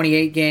it at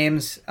 28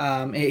 games.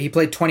 He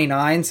played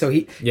 29, so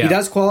he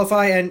does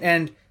qualify,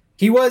 and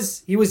he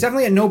was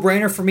definitely a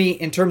no-brainer for me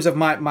in terms of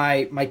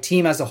my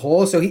team as a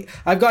whole. So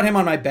I've got him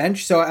on my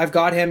bench. So I've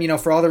got him,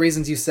 for all the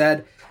reasons you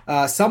said.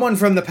 Someone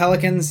from the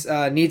Pelicans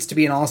needs to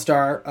be an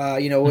all-star,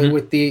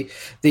 with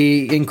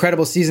the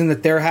incredible season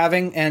that they're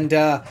having. And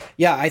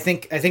I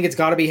think it's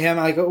got to be him.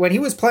 Like when he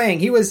was playing,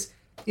 he was,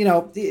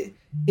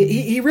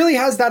 he really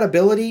has that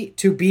ability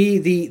to be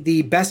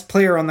the best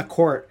player on the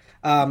court.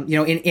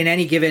 In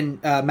any given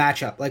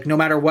matchup, like no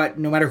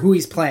matter who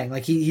he's playing,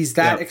 like he's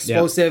that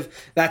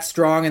explosive, that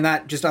strong, and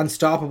that just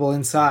unstoppable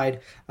inside.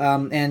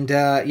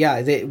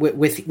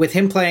 With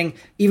him playing,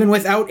 even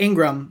without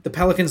Ingram, the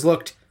Pelicans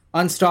looked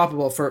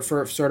unstoppable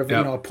for sort of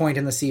a point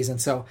in the season.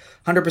 So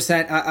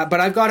 100%.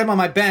 But I've got him on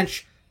my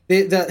bench.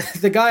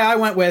 The guy I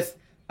went with,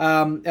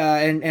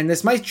 and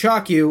this might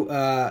shock you,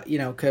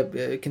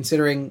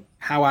 considering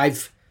how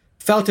I've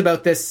felt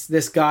about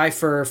this guy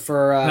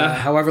for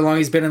however long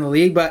he's been in the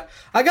league. But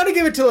I got to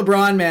give it to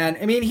LeBron, man.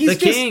 I mean, he's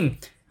the king.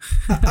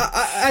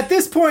 At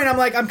this point,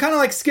 I'm kind of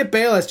like Skip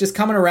Bayless, just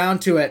coming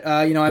around to it.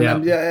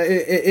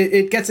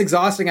 It gets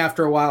exhausting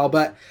after a while,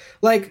 but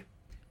like.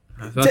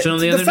 I was watching him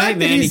the other night,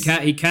 man.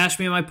 He cashed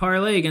me in my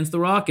parlay against the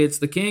Rockets.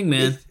 The king,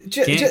 man.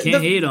 Can't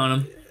hate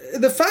on him.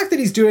 the fact that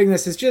he's doing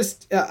this is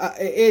just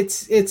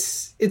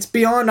it's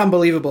beyond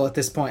unbelievable at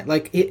this point.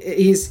 Like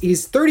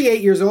he's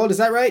 38 years old. Is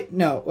that right?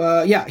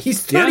 No. Yeah,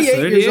 he's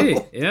 38 years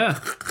old. Yeah.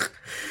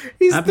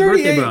 He's Happy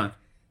 38, birthday, Bron.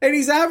 and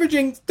he's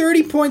averaging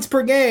 30 points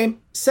per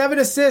game, 7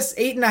 assists,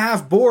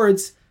 8.5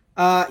 boards.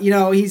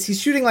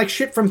 He's shooting like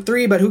shit from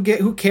three, but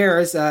who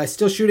cares?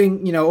 Still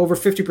shooting, over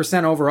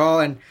 50% overall,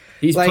 and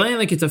he's playing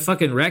like it's a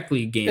fucking rec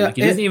league game. Like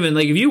he doesn't even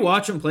if you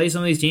watch him play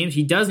some of these teams,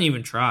 he doesn't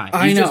even try.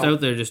 He's just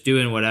out there just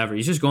doing whatever.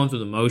 He's just going through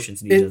the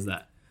motions, and he does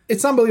that.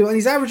 It's unbelievable. And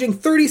he's averaging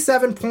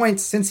 37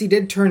 points since he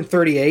did turn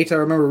 38. I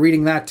remember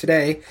reading that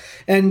today,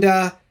 and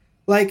I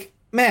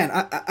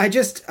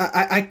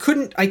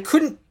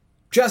couldn't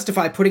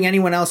justify putting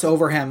anyone else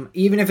over him,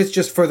 even if it's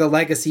just for the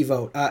legacy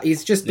vote.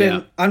 He's just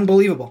been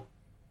unbelievable.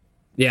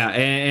 Yeah,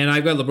 and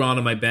I've got LeBron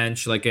on my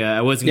bench. Like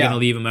I wasn't going to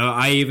leave him out.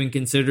 I even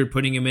considered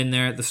putting him in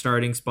there at the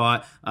starting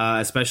spot,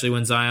 especially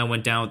when Zion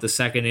went down with the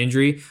second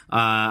injury.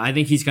 I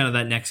think he's kind of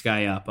that next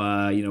guy up.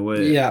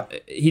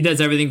 He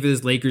does everything for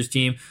this Lakers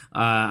team.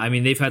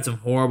 They've had some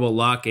horrible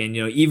luck, and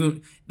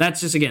even that's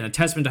just again a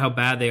testament to how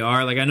bad they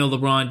are. Like I know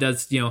LeBron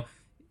does,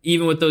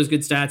 even with those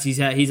good stats, he's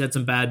had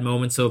some bad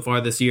moments so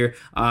far this year.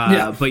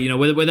 But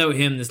without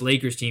him, this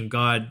Lakers team,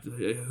 God,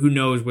 who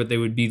knows what they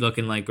would be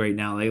looking like right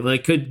now?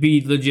 Like could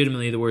be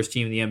legitimately the worst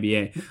team in the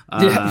NBA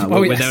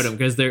without him,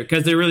 because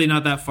they're really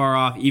not that far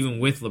off, even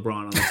with LeBron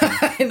on the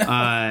team.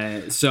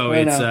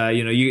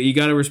 You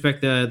got to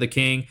respect the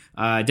king.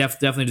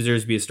 Definitely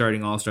deserves to be a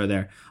starting All-Star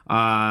there.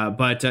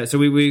 So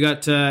we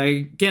got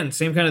again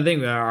same kind of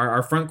thing.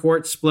 Our front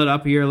court split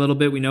up here a little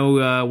bit. We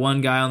know one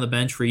guy on the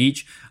bench for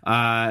each.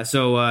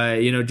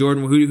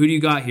 Jordan, who do you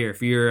got here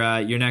for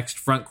your next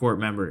front court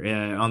member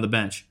on the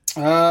bench?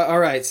 All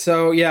right.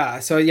 So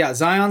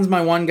Zion's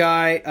my one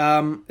guy.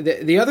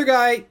 The other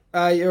guy,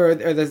 or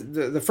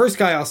the first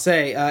guy I'll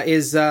say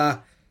is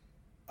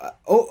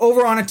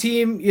over on a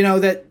team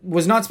that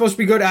was not supposed to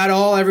be good at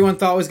all. Everyone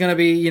thought was going to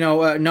be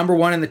number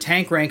one in the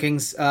tank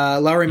rankings.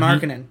 Lauri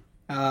Markkanen.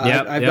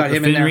 I've got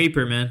him in there.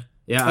 Reaper, man.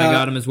 Yeah, I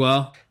got him as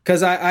well.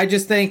 Because I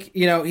just think,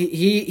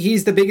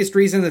 he's the biggest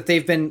reason that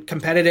they've been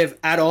competitive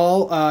at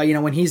all.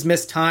 When he's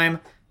missed time,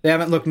 they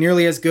haven't looked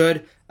nearly as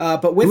good.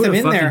 But with him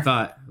in there,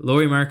 thought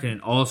Lauri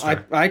Markkanen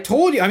All-Star. I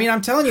told you. I'm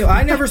telling you,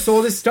 I never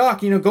sold his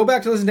stock. Go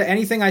back to listen to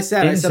anything I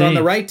said. Insane. I said on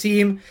the right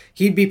team,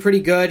 he'd be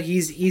pretty good.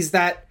 He's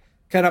that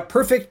kind of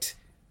perfect,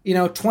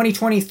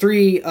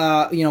 2023,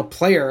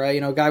 player.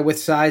 A guy with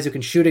size who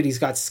can shoot it. He's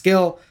got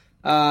skill.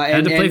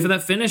 Had to play for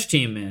that Finnish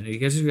team, man. He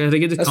had to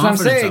get his confidence what I'm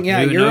saying.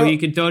 up. Yeah, know he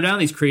could throw down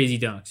these crazy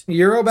dunks.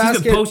 Eurobasket.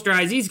 He's been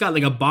posterized. He's got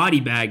like a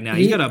body bag now.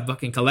 He's got a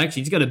fucking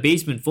collection. He's got a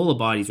basement full of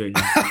bodies right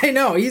now. I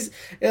know. He's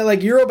like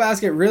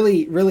Eurobasket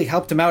really, really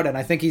helped him out, and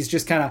I think he's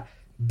just kind of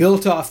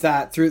built off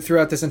that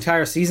throughout this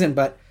entire season.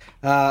 But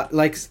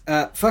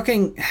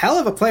fucking hell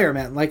of a player,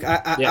 man. Like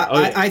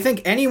I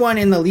think anyone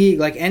in the league,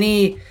 like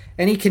any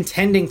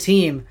contending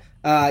team,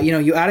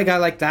 you add a guy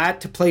like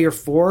that to play your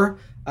four.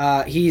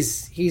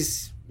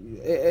 He's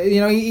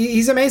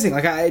amazing.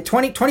 Like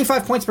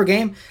 25 points per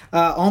game,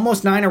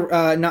 almost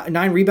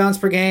nine rebounds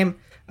per game,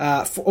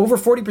 over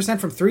 40%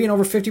 from three and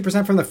over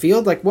 50% from the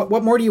field. Like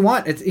what more do you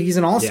want? He's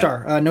an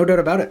all-star, no doubt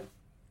about it.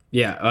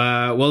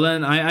 Yeah. Well,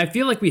 then I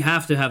feel like we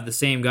have to have the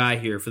same guy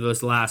here for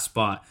this last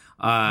spot,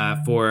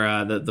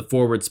 for the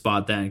forward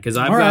spot then, because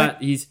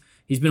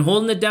he's been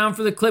holding it down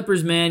for the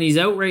Clippers, man. He's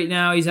out right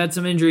now. He's had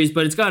some injuries,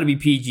 but it's got to be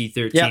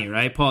PG-13,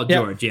 right? Paul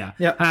George,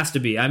 has to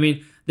be. I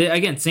mean,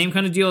 again, same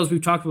kind of deal as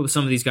we've talked about with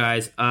some of these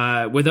guys.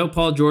 Without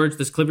Paul George,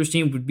 this Clippers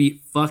team would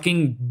be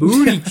fucking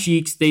booty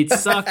cheeks. They'd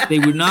suck. They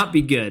would not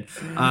be good.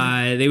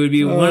 They would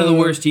be one of the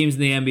worst teams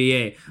in the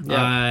NBA.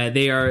 Yeah.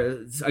 They are,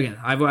 again,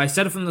 I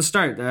said it from the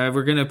start.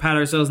 We're going to pat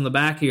ourselves in the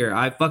back here.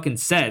 I fucking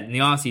said in the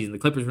offseason the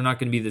Clippers were not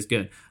going to be this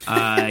good.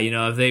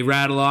 If they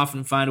rattle off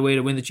and find a way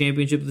to win the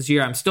championship this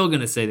year, I'm still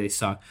going to say they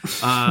suck.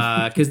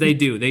 Because they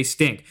do. They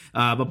stink.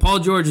 But Paul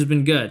George has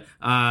been good.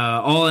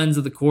 All ends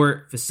of the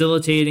court,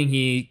 facilitating.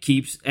 He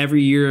keeps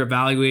every year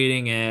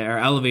evaluating or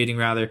elevating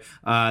rather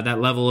that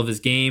level of his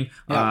game.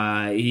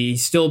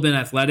 He's still been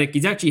athletic.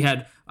 He's actually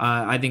had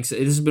I think this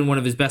has been one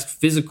of his best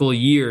physical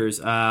years.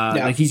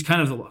 Like he's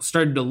kind of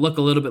started to look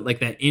a little bit like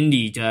that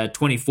Indy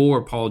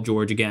 24 Paul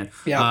George again.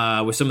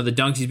 With some of the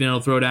dunks he's been able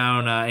to throw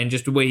down and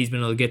just the way he's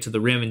been able to get to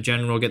the rim in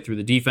general, get through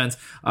the defense.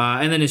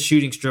 And then his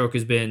shooting stroke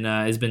has been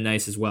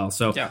nice as well.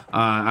 So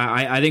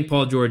I think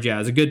Paul George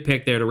is a good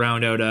pick there to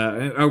round out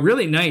a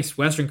really nice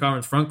Western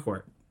Conference front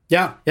court.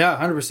 Yeah,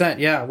 100%.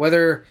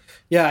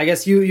 Yeah, I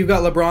guess you've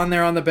got LeBron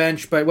there on the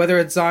bench, but whether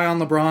it's Zion,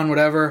 LeBron,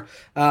 whatever,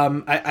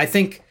 I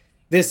think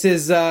this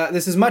is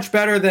much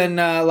better than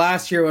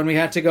last year when we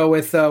had to go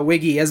with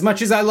Wiggy. As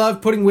much as I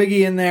love putting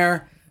Wiggy in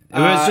there, it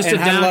was just a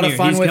down year.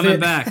 He's coming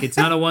back. It's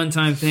not a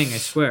one-time thing, I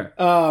swear.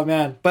 Oh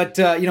man, but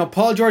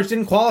Paul George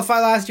didn't qualify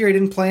last year. He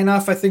didn't play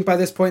enough, I think, by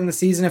this point in the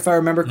season, if I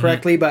remember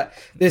correctly. But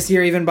this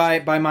year, even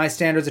by my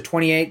standards of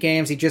 28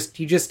 games, he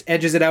just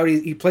edges it out.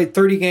 He played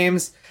 30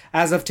 games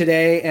as of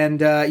today,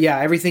 and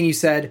everything you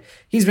said,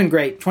 he's been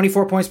great.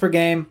 24 points per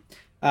game,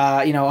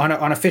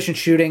 on efficient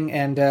shooting.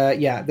 And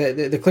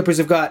the Clippers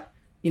have got,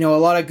 a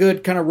lot of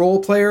good kind of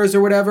role players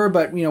or whatever.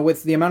 But,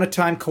 with the amount of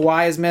time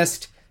Kawhi has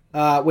missed,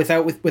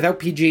 without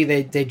PG,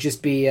 they'd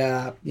just be,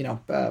 a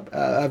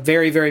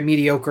very, very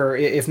mediocre,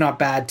 if not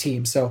bad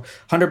team. So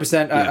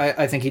 100%,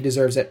 I think he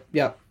deserves it.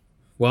 Yeah.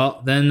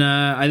 Well, then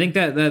I think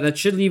that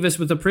should leave us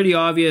with a pretty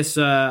obvious,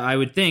 I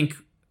would think,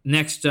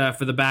 next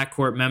for the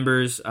backcourt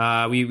members.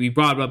 We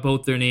brought up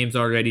both their names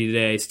already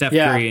today: Steph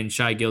Curry and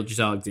Shai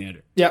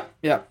Gilgeous-Alexander. Yep.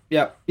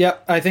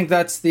 I think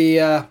that's the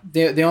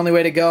only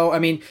way to go. I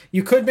mean,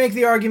 you could make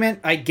the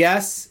argument, I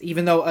guess,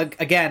 even though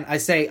again I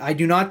say I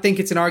do not think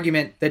it's an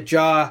argument that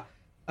Ja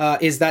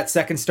is that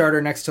second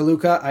starter next to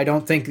Luka. I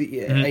don't think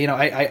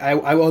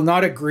I will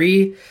not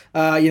agree.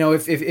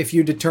 If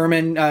you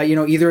determine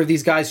either of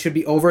these guys should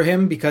be over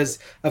him because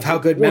of how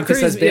good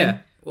Memphis has been. Yeah.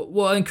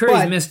 Well, and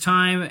Curry's missed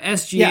time.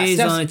 SGA's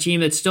on a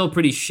team that's still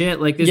pretty shit.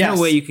 Like, there's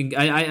no way you can.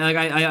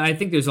 I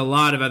think there's a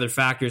lot of other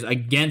factors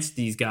against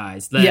these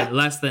guys that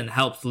less than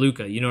helps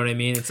Luka. You know what I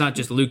mean? It's not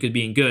just Luka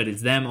being good;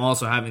 it's them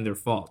also having their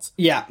faults.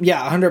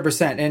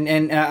 100%.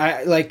 And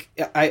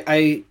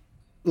I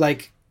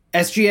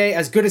SGA,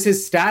 as good as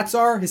his stats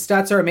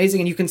are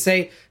amazing, and you can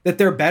say that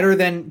they're better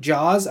than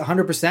Jaws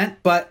 100%.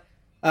 But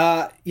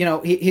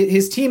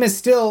his team is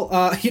still,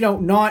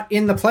 not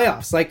in the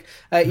playoffs. Like,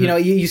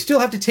 you still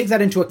have to take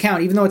that into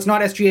account, even though it's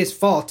not SGA's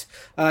fault.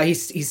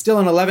 He's still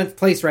in 11th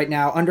place right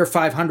now, under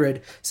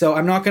 500. So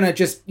I'm not going to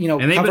just,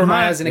 cover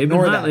my eyes and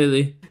ignore that.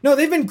 Lately. No,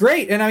 they've been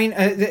great. And I mean,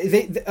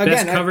 they again,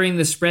 best covering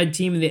the spread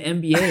team in the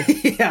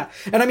NBA. Yeah.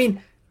 And I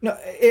mean, no,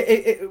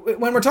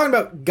 when we're talking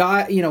about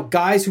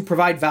guys who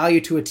provide value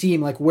to a team,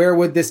 like where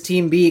would this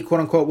team be, quote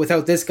unquote,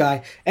 without this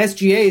guy?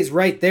 SGA is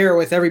right there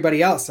with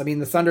everybody else. I mean,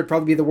 the Thunder would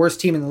probably be the worst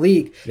team in the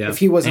league if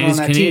he wasn't on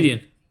that Canadian.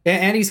 team.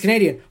 And he's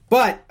Canadian.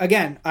 But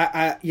again,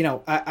 I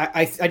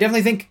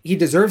definitely think he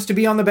deserves to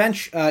be on the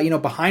bench,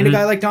 behind a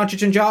guy like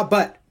Doncic and Ja.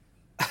 But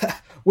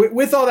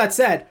with all that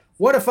said,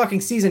 what a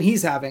fucking season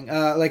he's having.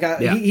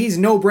 He's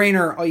no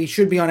brainer. He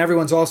should be on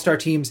everyone's all-star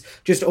teams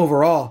just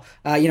overall.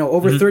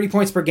 Over 30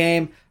 points per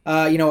game.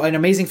 An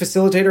amazing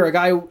facilitator, a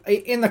guy who,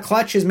 in the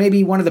clutch, is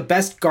maybe one of the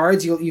best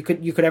guards you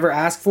could ever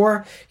ask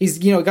for. He's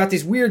got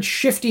these weird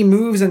shifty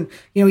moves, and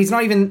he's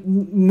not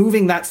even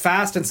moving that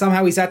fast, and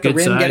somehow he's at the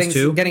rim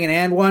getting an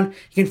and one.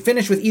 He can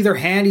finish with either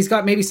hand. He's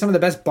got maybe some of the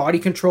best body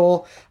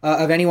control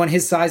of anyone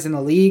his size in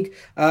the league,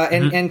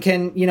 and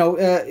can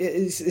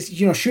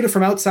shoot it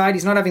from outside.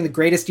 He's not having the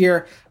greatest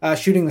year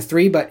shooting the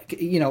three, but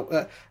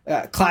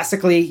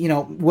classically,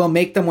 will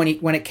make them when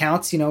it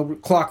counts.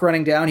 Clock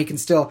running down, he can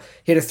still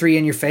hit a three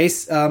in your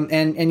face,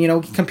 and he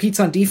competes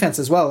on defense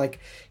as well. Like,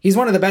 he's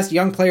one of the best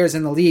young players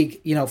in the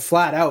league,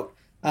 flat out.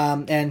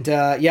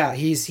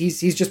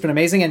 He's just been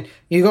amazing. And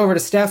you go over to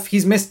Steph,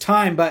 he's missed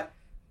time, but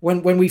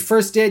when we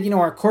first did,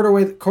 our quarter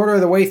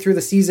of the way through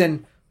the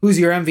season, who's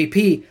your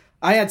MVP?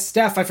 I had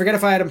Steph. I forget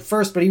if I had him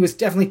first, but he was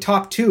definitely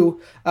top two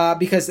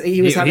because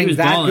he was having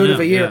that good of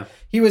a year. Yeah.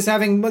 He was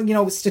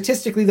having,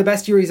 statistically the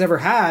best year he's ever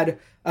had.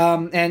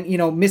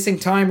 Missing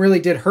time really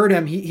did hurt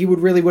him. He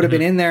would have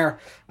been in there,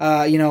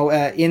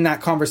 in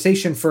that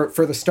conversation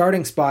for the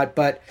starting spot.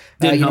 But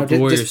didn't help the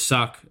Warriors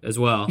suck as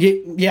well.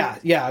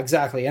 Yeah,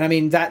 exactly. And I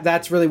mean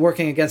that's really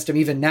working against him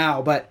even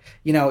now. But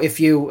if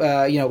you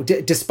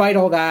despite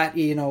all that,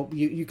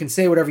 you can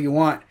say whatever you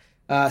want.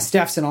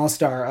 Steph's an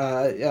all-star,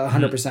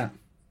 100%.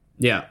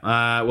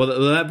 Yeah.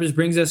 Well, that just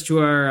brings us to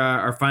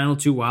our final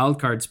two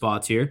wild card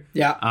spots here.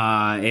 Yeah.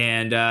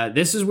 And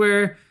this is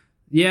where.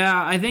 Yeah,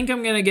 I think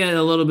I'm gonna get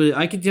a little bit.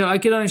 I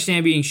could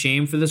understand being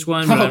shamed for this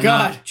one, but I'm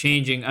not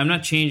changing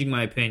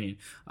my opinion.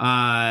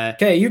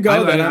 Okay, you go.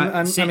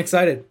 I'm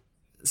excited.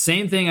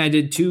 Same thing.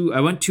 I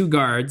went two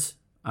guards.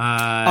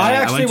 I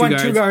actually went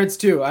two guards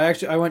too.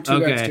 I went two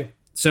guards too.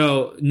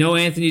 So no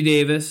Anthony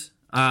Davis.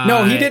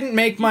 No, he didn't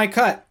make my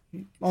cut.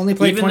 Only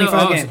played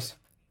 25 games.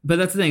 But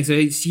that's the thing. So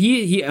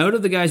he out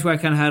of the guys who I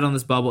kind of had on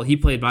this bubble, he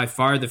played by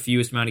far the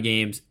fewest amount of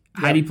games.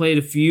 Had he played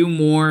a few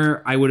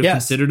more, I would have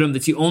considered him.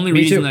 That's the only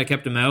reason that I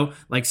kept him out.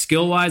 Like,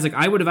 skill-wise, like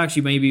I would have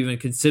actually maybe even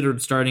considered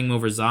starting him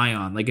over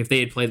Zion. Like, if they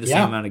had played the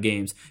same amount of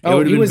games, it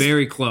would have been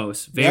very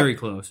close, very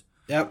close.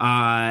 Yep.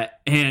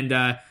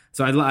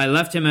 So I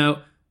left him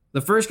out.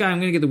 The first guy, I'm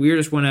going to get the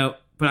weirdest one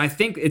out, but I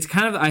think it's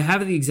kind of, I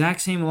have the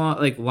exact same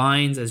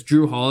lines as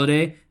Drew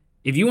Holiday.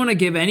 If you want to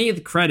give any of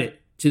the credit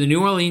to the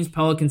New Orleans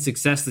Pelicans'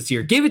 success this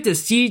year, give it to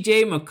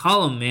CJ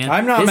McCollum, man.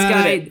 I'm not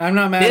mad at it.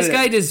 This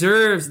guy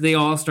deserves the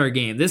All-Star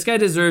game. This guy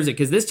deserves it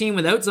because this team,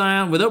 without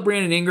Zion, without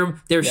Brandon Ingram,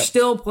 they're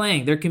still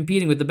playing. They're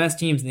competing with the best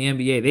teams in the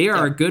NBA. They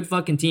are a good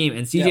fucking team,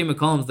 and CJ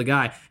McCollum's the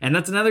guy. And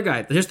that's another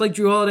guy. Just like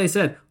Drew Holiday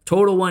said,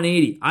 total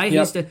 180. I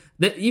used to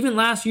even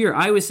last year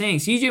I was saying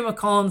CJ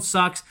McCollum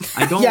sucks.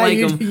 I don't like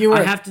him.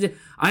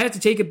 I have to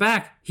take it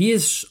back. He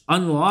is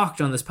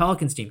unlocked on this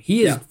Pelicans team.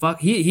 He is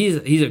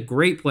he's a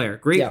great player.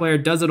 Great player,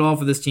 does it all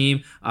for this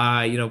team.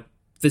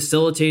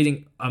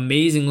 facilitating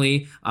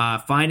amazingly,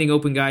 finding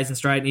open guys in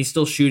stride, and he's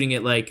still shooting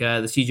it like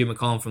the CJ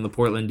McCollum from the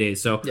Portland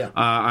days. So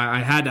I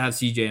had to have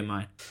CJ in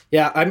mind.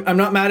 Yeah, I'm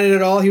not mad at it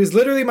at all. He was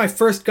literally my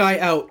first guy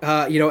out.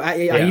 He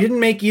didn't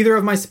make either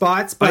of my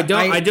spots, but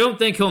I don't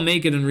think he'll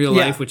make it in real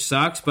life, which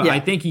sucks. But I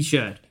think he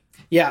should.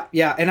 Yeah,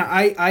 and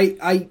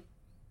I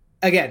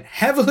again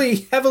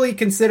heavily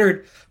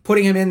considered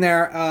putting him in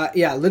there.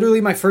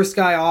 Literally my first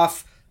guy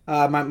off.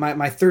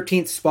 My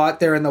 13th spot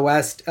there in the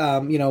West,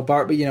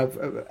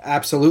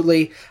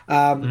 absolutely.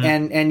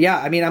 And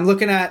I mean, I'm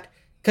looking at,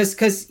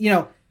 cause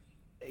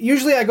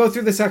usually I go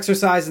through this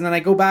exercise and then I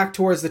go back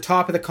towards the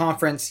top of the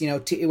conference,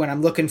 when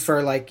I'm looking for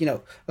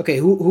okay,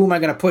 who am I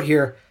going to put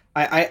here?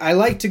 I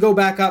like to go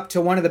back up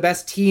to one of the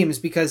best teams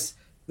because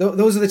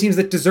those are the teams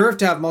that deserve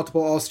to have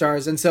multiple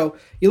All-Stars. And so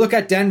you look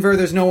at Denver,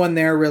 there's no one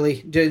there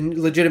really,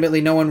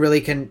 legitimately no one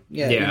really can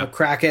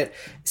crack it.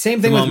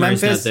 Same thing with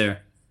Memphis. Not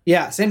there.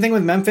 Yeah, same thing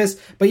with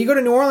Memphis. But you go to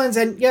New Orleans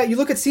and you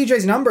look at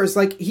CJ's numbers.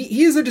 Like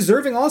he is a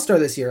deserving All-Star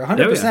this year,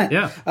 100%.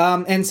 Yeah.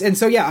 And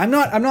so I'm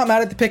not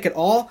mad at the pick at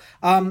all.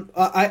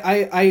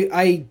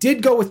 I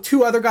did go with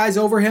two other guys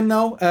over him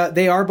though.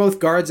 They are both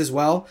guards as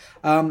well.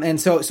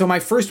 And so my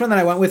first one that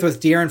I went with was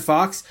De'Aaron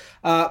Fox.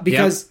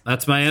 Because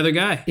that's my other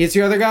guy. It's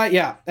your other guy.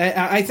 Yeah,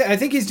 I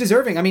think he's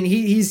deserving. I mean,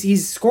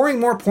 he's scoring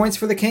more points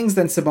for the Kings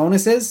than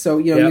Sabonis is. So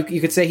you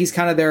could say he's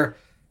kind of their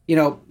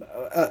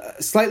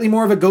slightly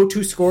more of a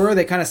go-to scorer.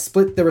 They kind of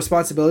split the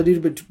responsibility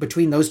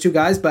between those two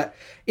guys. But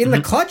in the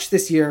clutch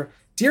this year,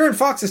 De'Aaron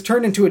Fox has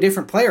turned into a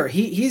different player.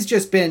 He's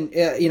just been,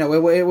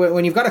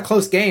 when you've got a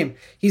close game,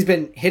 he's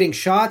been hitting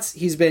shots.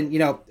 He's been,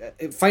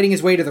 fighting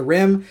his way to the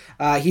rim.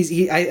 I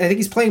think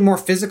he's playing more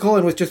physical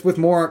and with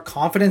more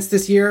confidence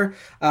this year.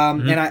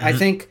 I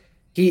think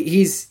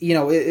he's,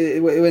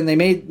 when they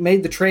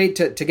made the trade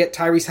to get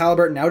Tyrese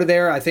Halliburton out of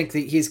there, I think that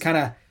he's kind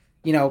of,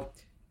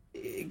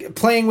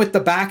 playing with the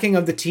backing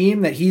of the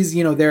team that he's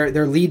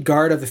their lead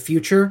guard of the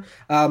future,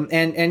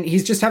 and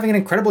he's just having an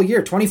incredible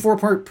year.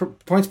 24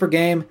 points per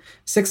game,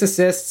 6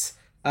 assists,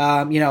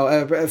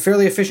 a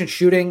fairly efficient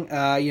shooting.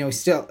 He's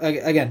still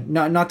again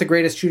not the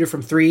greatest shooter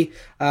from three,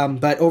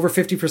 but over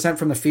 50%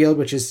 from the field,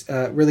 which is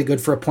really good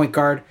for a point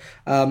guard.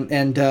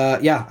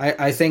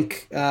 I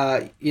think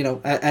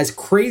as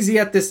crazy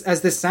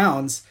as this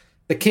sounds,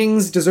 the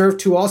Kings deserve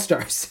 2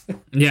 All-Stars.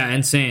 Yeah,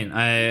 insane.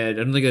 I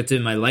don't think that's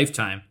in my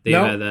lifetime.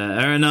 No,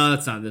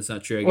 that's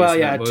not true. I guess. Well,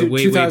 yeah,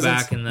 way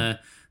back in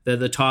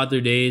the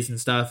toddler days and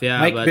stuff. Yeah,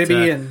 Mike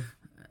Bibby and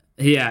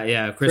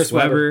Chris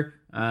Webber,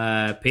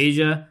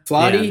 Peja,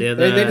 Flotty.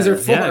 They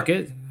deserve 4.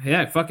 The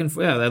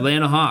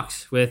Atlanta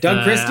Hawks with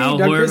Doug Christie, Al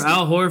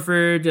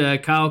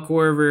Horford, Kyle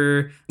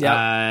Korver,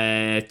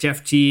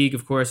 Jeff Teague,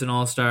 of course, an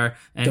All-Star,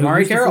 and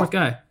DeMarre Carroll. The fourth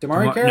guy?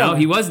 DeMarre Carroll. No,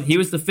 he wasn't. He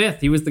was the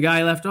 5th. He was the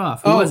guy left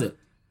off. Who was it?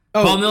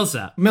 Paul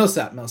Millsap.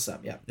 Millsap,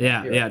 yeah.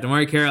 Yeah.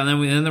 DeMarre Carroll.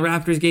 And then the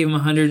Raptors gave him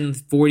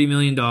 $140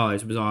 million.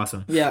 It was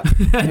awesome. Yeah.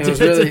 It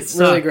was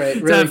really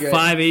great. Really great.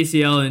 5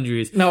 ACL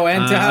injuries. No,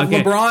 and to have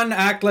LeBron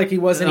act like he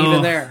wasn't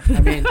even there.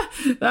 I mean,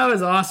 that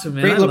was awesome,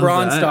 man. Great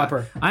LeBron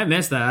stopper. I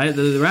missed that.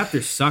 The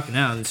Raptors suck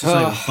now. It's just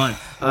not even fun.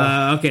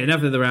 Okay,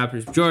 enough of the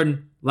Raptors.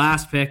 Jordan,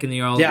 last pick in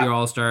your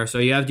All-Star. So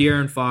you have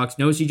De'Aaron Fox,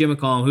 no CJ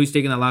McCollum. Who's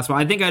taking that last spot?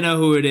 I think I know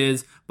who it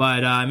is,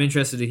 but I'm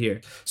interested to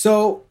hear.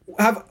 So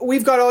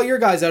we've got all your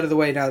guys out of the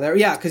way now there.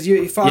 Yeah, because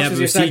Fox was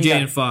your second CJ guy.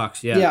 and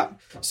Fox, yeah. Yeah.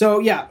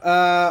 So,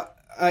 I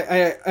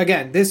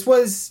again, this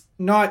was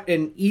not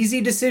an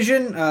easy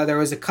decision. There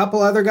was a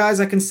couple other guys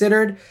I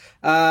considered,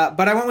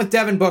 but I went with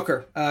Devin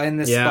Booker in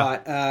this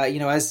spot.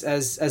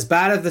 As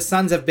bad as the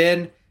Suns have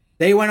been,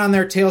 they went on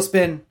their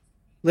tailspin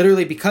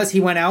literally because he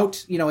went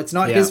out. It's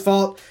not his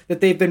fault that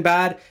they've been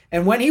bad.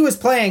 And when he was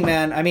playing,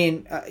 man, I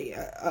mean,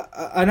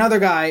 another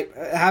guy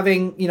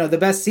having, the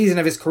best season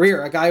of his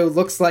career, a guy who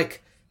looks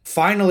like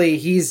finally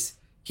he's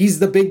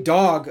the big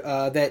dog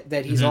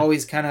that he's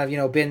always kind of,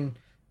 been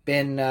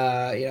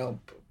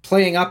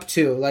playing up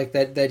to, like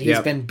that he's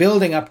been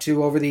building up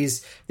to over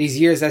these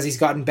years as he's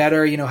gotten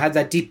better, had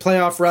that deep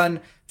playoff run,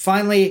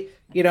 finally,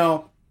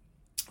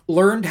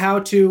 learned how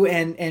to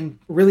and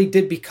really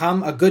did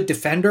become a good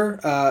defender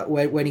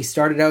when he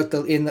started out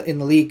in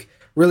the league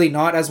really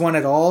not as one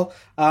at all,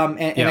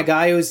 and a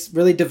guy who's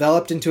really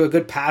developed into a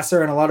good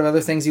passer and a lot of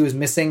other things he was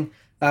missing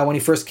when he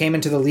first came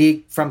into the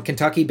league from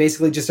Kentucky,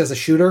 basically just as a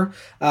shooter,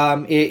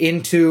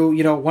 into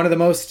one of the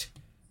most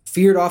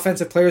feared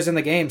offensive players in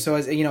the game. So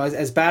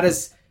as bad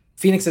as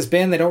Phoenix has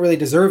been, they don't really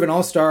deserve an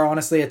All-Star,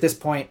 honestly, at this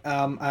point.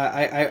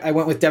 I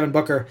went with Devin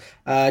Booker,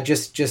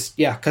 just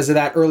because of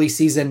that early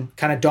season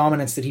kind of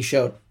dominance that he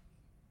showed.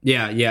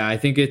 Yeah, I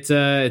think it's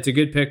a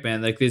good pick,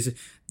 man. Like this,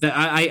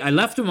 I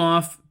left him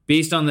off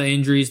based on the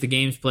injuries, the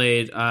games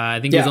played. I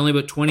think it was only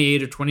about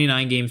 28 or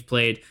 29 games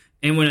played.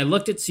 And when I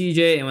looked at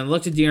CJ and when I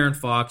looked at De'Aaron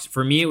Fox,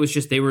 for me it was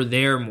just they were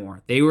there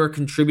more. They were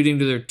contributing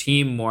to their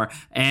team more.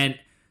 And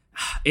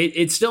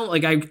it's still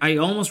like I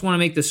almost want to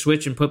make the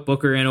switch and put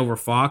Booker in over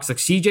Fox. Like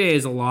CJ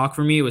is a lock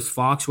for me. It was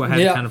Fox who I had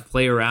to kind of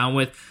play around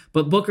with.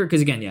 But Booker,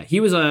 because again,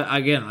 he was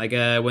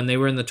when they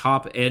were in the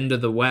top end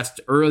of the West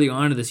early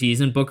on of the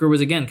season, Booker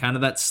was again kind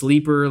of that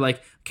sleeper.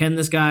 Like, can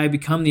this guy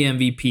become the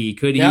MVP?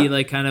 Could he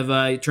like kind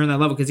of turn that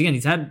level? Because again,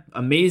 he's had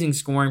amazing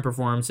scoring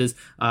performances.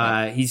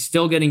 He's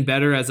still getting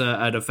better as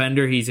a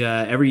defender. He's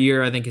every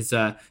year I think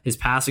his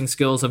passing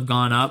skills have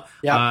gone up.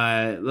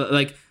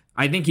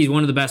 I think he's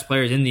one of the best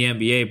players in the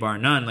NBA, bar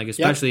none. Like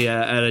especially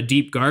at a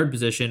deep guard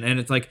position. And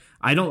it's like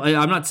I'm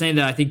not saying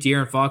that I think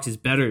De'Aaron Fox is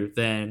better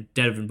than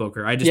Devin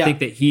Booker. I just think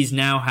that he's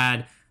now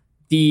had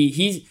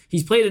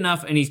he's played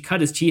enough and he's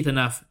cut his teeth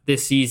enough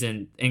this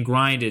season and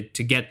grinded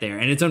to get there.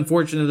 And it's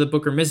unfortunate that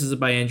Booker misses it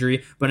by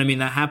injury, but I mean,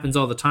 that happens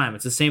all the time.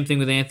 It's the same thing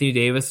with Anthony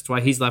Davis. That's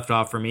why he's left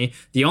off for me.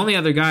 The only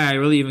other guy I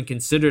really even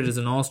considered as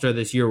an all-star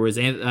this year was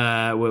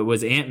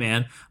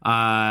Ant-Man,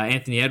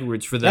 Anthony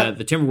Edwards for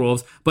the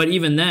Timberwolves. But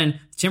even then,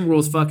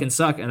 Timberwolves fucking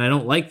suck, and I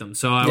don't like them,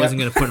 so I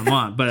wasn't going to put him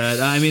on. But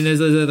I mean, there's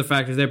other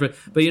factors there. But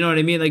you know what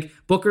I mean? Like,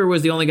 Booker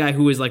was the only guy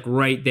who was like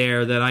right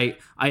there that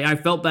I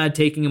felt bad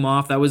taking him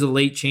off. That was a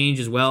late change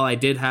as well. I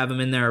did have him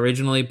in there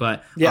originally,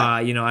 but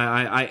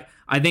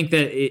I think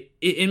that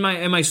in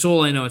my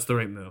soul, I know it's the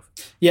right move.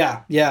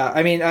 Yeah.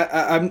 I mean,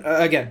 I'm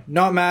again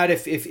not mad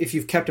if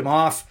you've kept him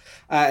off,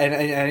 and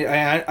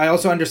I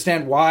also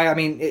understand why. I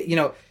mean,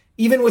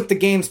 even with the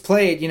games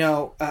played,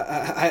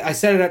 I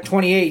set it at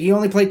 28. He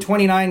only played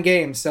 29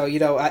 games, so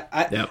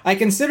I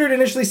considered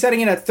initially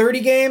setting it at 30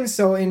 games.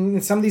 So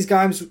in some of these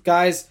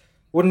guys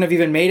wouldn't have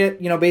even made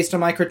it, based on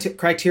my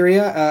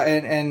criteria.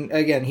 And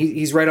again,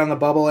 he's right on the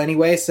bubble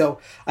anyway. So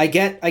I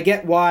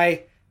get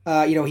why.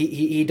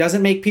 He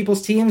doesn't make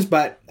people's teams,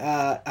 but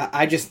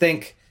I just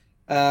think,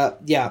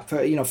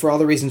 for all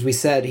the reasons we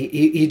said,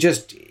 he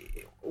just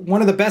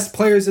one of the best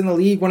players in the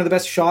league, one of the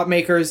best shot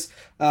makers,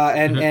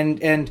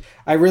 and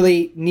I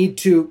really need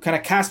to kind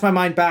of cast my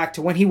mind back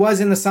to when he was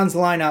in the Suns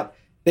lineup.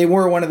 They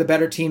were one of the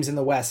better teams in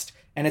the West,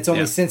 and it's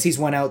only since he's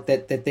went out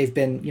that they've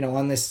been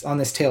on this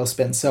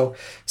tailspin. So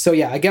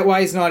I get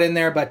why he's not in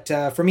there, but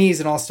for me,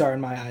 he's an all-star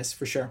in my eyes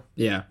for sure.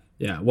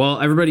 Yeah, well,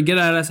 everybody get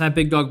at us at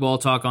Big Dog Ball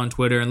Talk on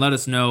Twitter and let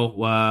us know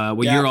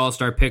what your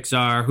all-star picks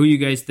are, who you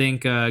guys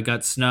think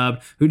got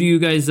snubbed, who do you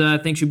guys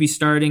think should be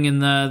starting in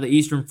the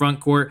Eastern front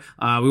court.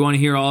 We want to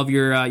hear all of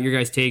your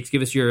guys' takes.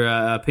 Give us your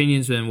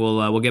opinions, and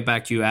we'll get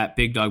back to you at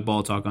Big Dog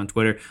Ball Talk on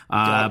Twitter.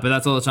 But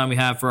that's all the time we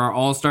have for our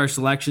all-star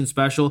selection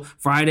special.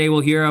 Friday, we'll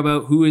hear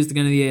about who is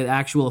going to be the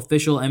actual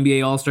official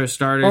NBA all-star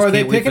starters. Are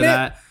they picking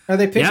it? Are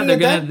they picking it?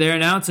 Yeah, they're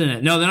announcing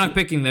it. No, they're not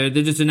picking. They're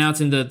just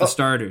announcing the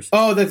starters.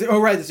 Oh,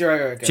 right. That's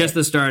right. Okay. Just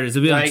the starters.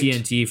 It'll be on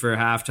TNT for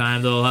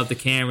halftime. They'll have the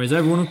cameras.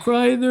 Everyone will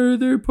cry in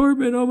their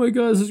apartment. Oh my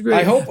God, this is great.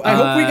 I hope we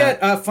get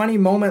a funny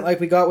moment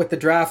like we got with the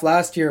draft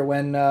last year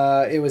when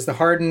it was the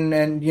Harden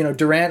and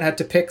Durant had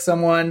to pick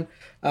someone.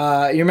 You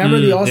remember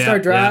the All-Star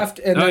draft,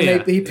 and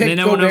then he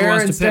picked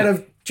Gobert instead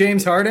of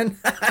James Harden.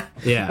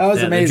 That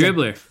was amazing.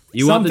 The dribbler.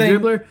 You want the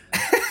dribbler?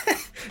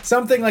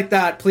 Something like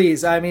that,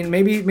 please. I mean,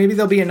 maybe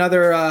there'll be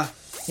another,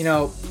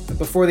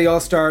 before the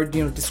All-Star,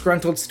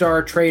 disgruntled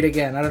star trade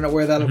again. I don't know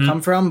where that'll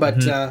come from,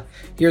 but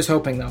here's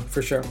hoping, though,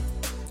 for sure.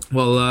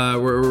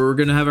 Well, we're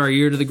going to have our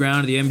ear to the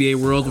ground of the NBA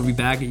world. We'll be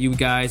back at you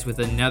guys with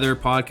another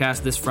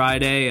podcast this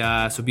Friday,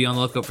 so be on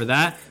the lookout for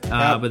that.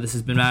 But this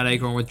has been Matt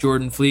Acorn with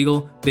Jordan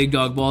Flegel, Big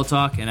Dog Ball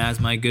Talk, and as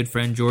my good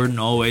friend Jordan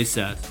always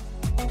says...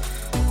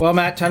 Well,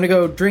 Matt, time to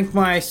go drink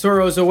my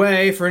sorrows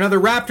away for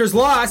another Raptors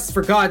loss,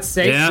 for God's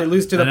sake. They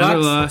lose to the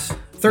Bucks. Loss.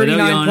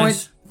 39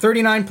 points.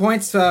 39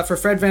 points for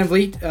Fred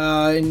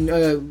VanVleet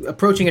in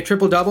approaching a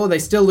triple-double. They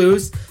still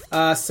lose.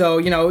 So,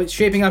 it's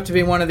shaping up to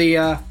be one of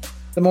the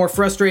more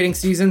frustrating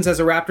seasons as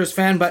a Raptors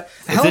fan. But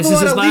if this is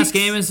his last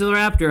game as the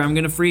Raptor, I'm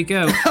going to freak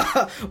out.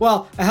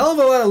 Well, a hell of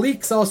a lot of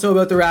leaks also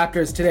about the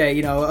Raptors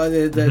today.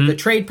 The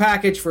trade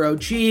package for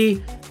OG.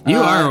 You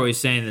are always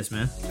saying this,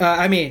 man.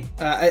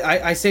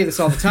 I say this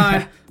all the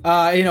time.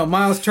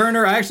 Miles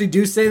Turner, I actually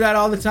do say that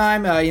all the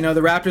time.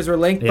 The Raptors were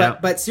linked,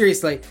 but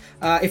seriously,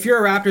 if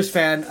you're a Raptors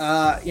fan,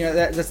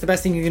 that's the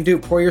best thing you can do.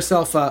 Pour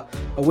yourself a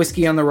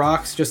whiskey on the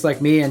rocks, just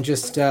like me, and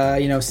just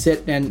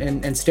sit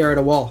and stare at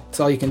a wall. That's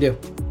all you can do.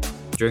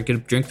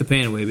 Drink the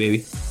pain away,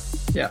 baby.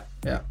 Yeah.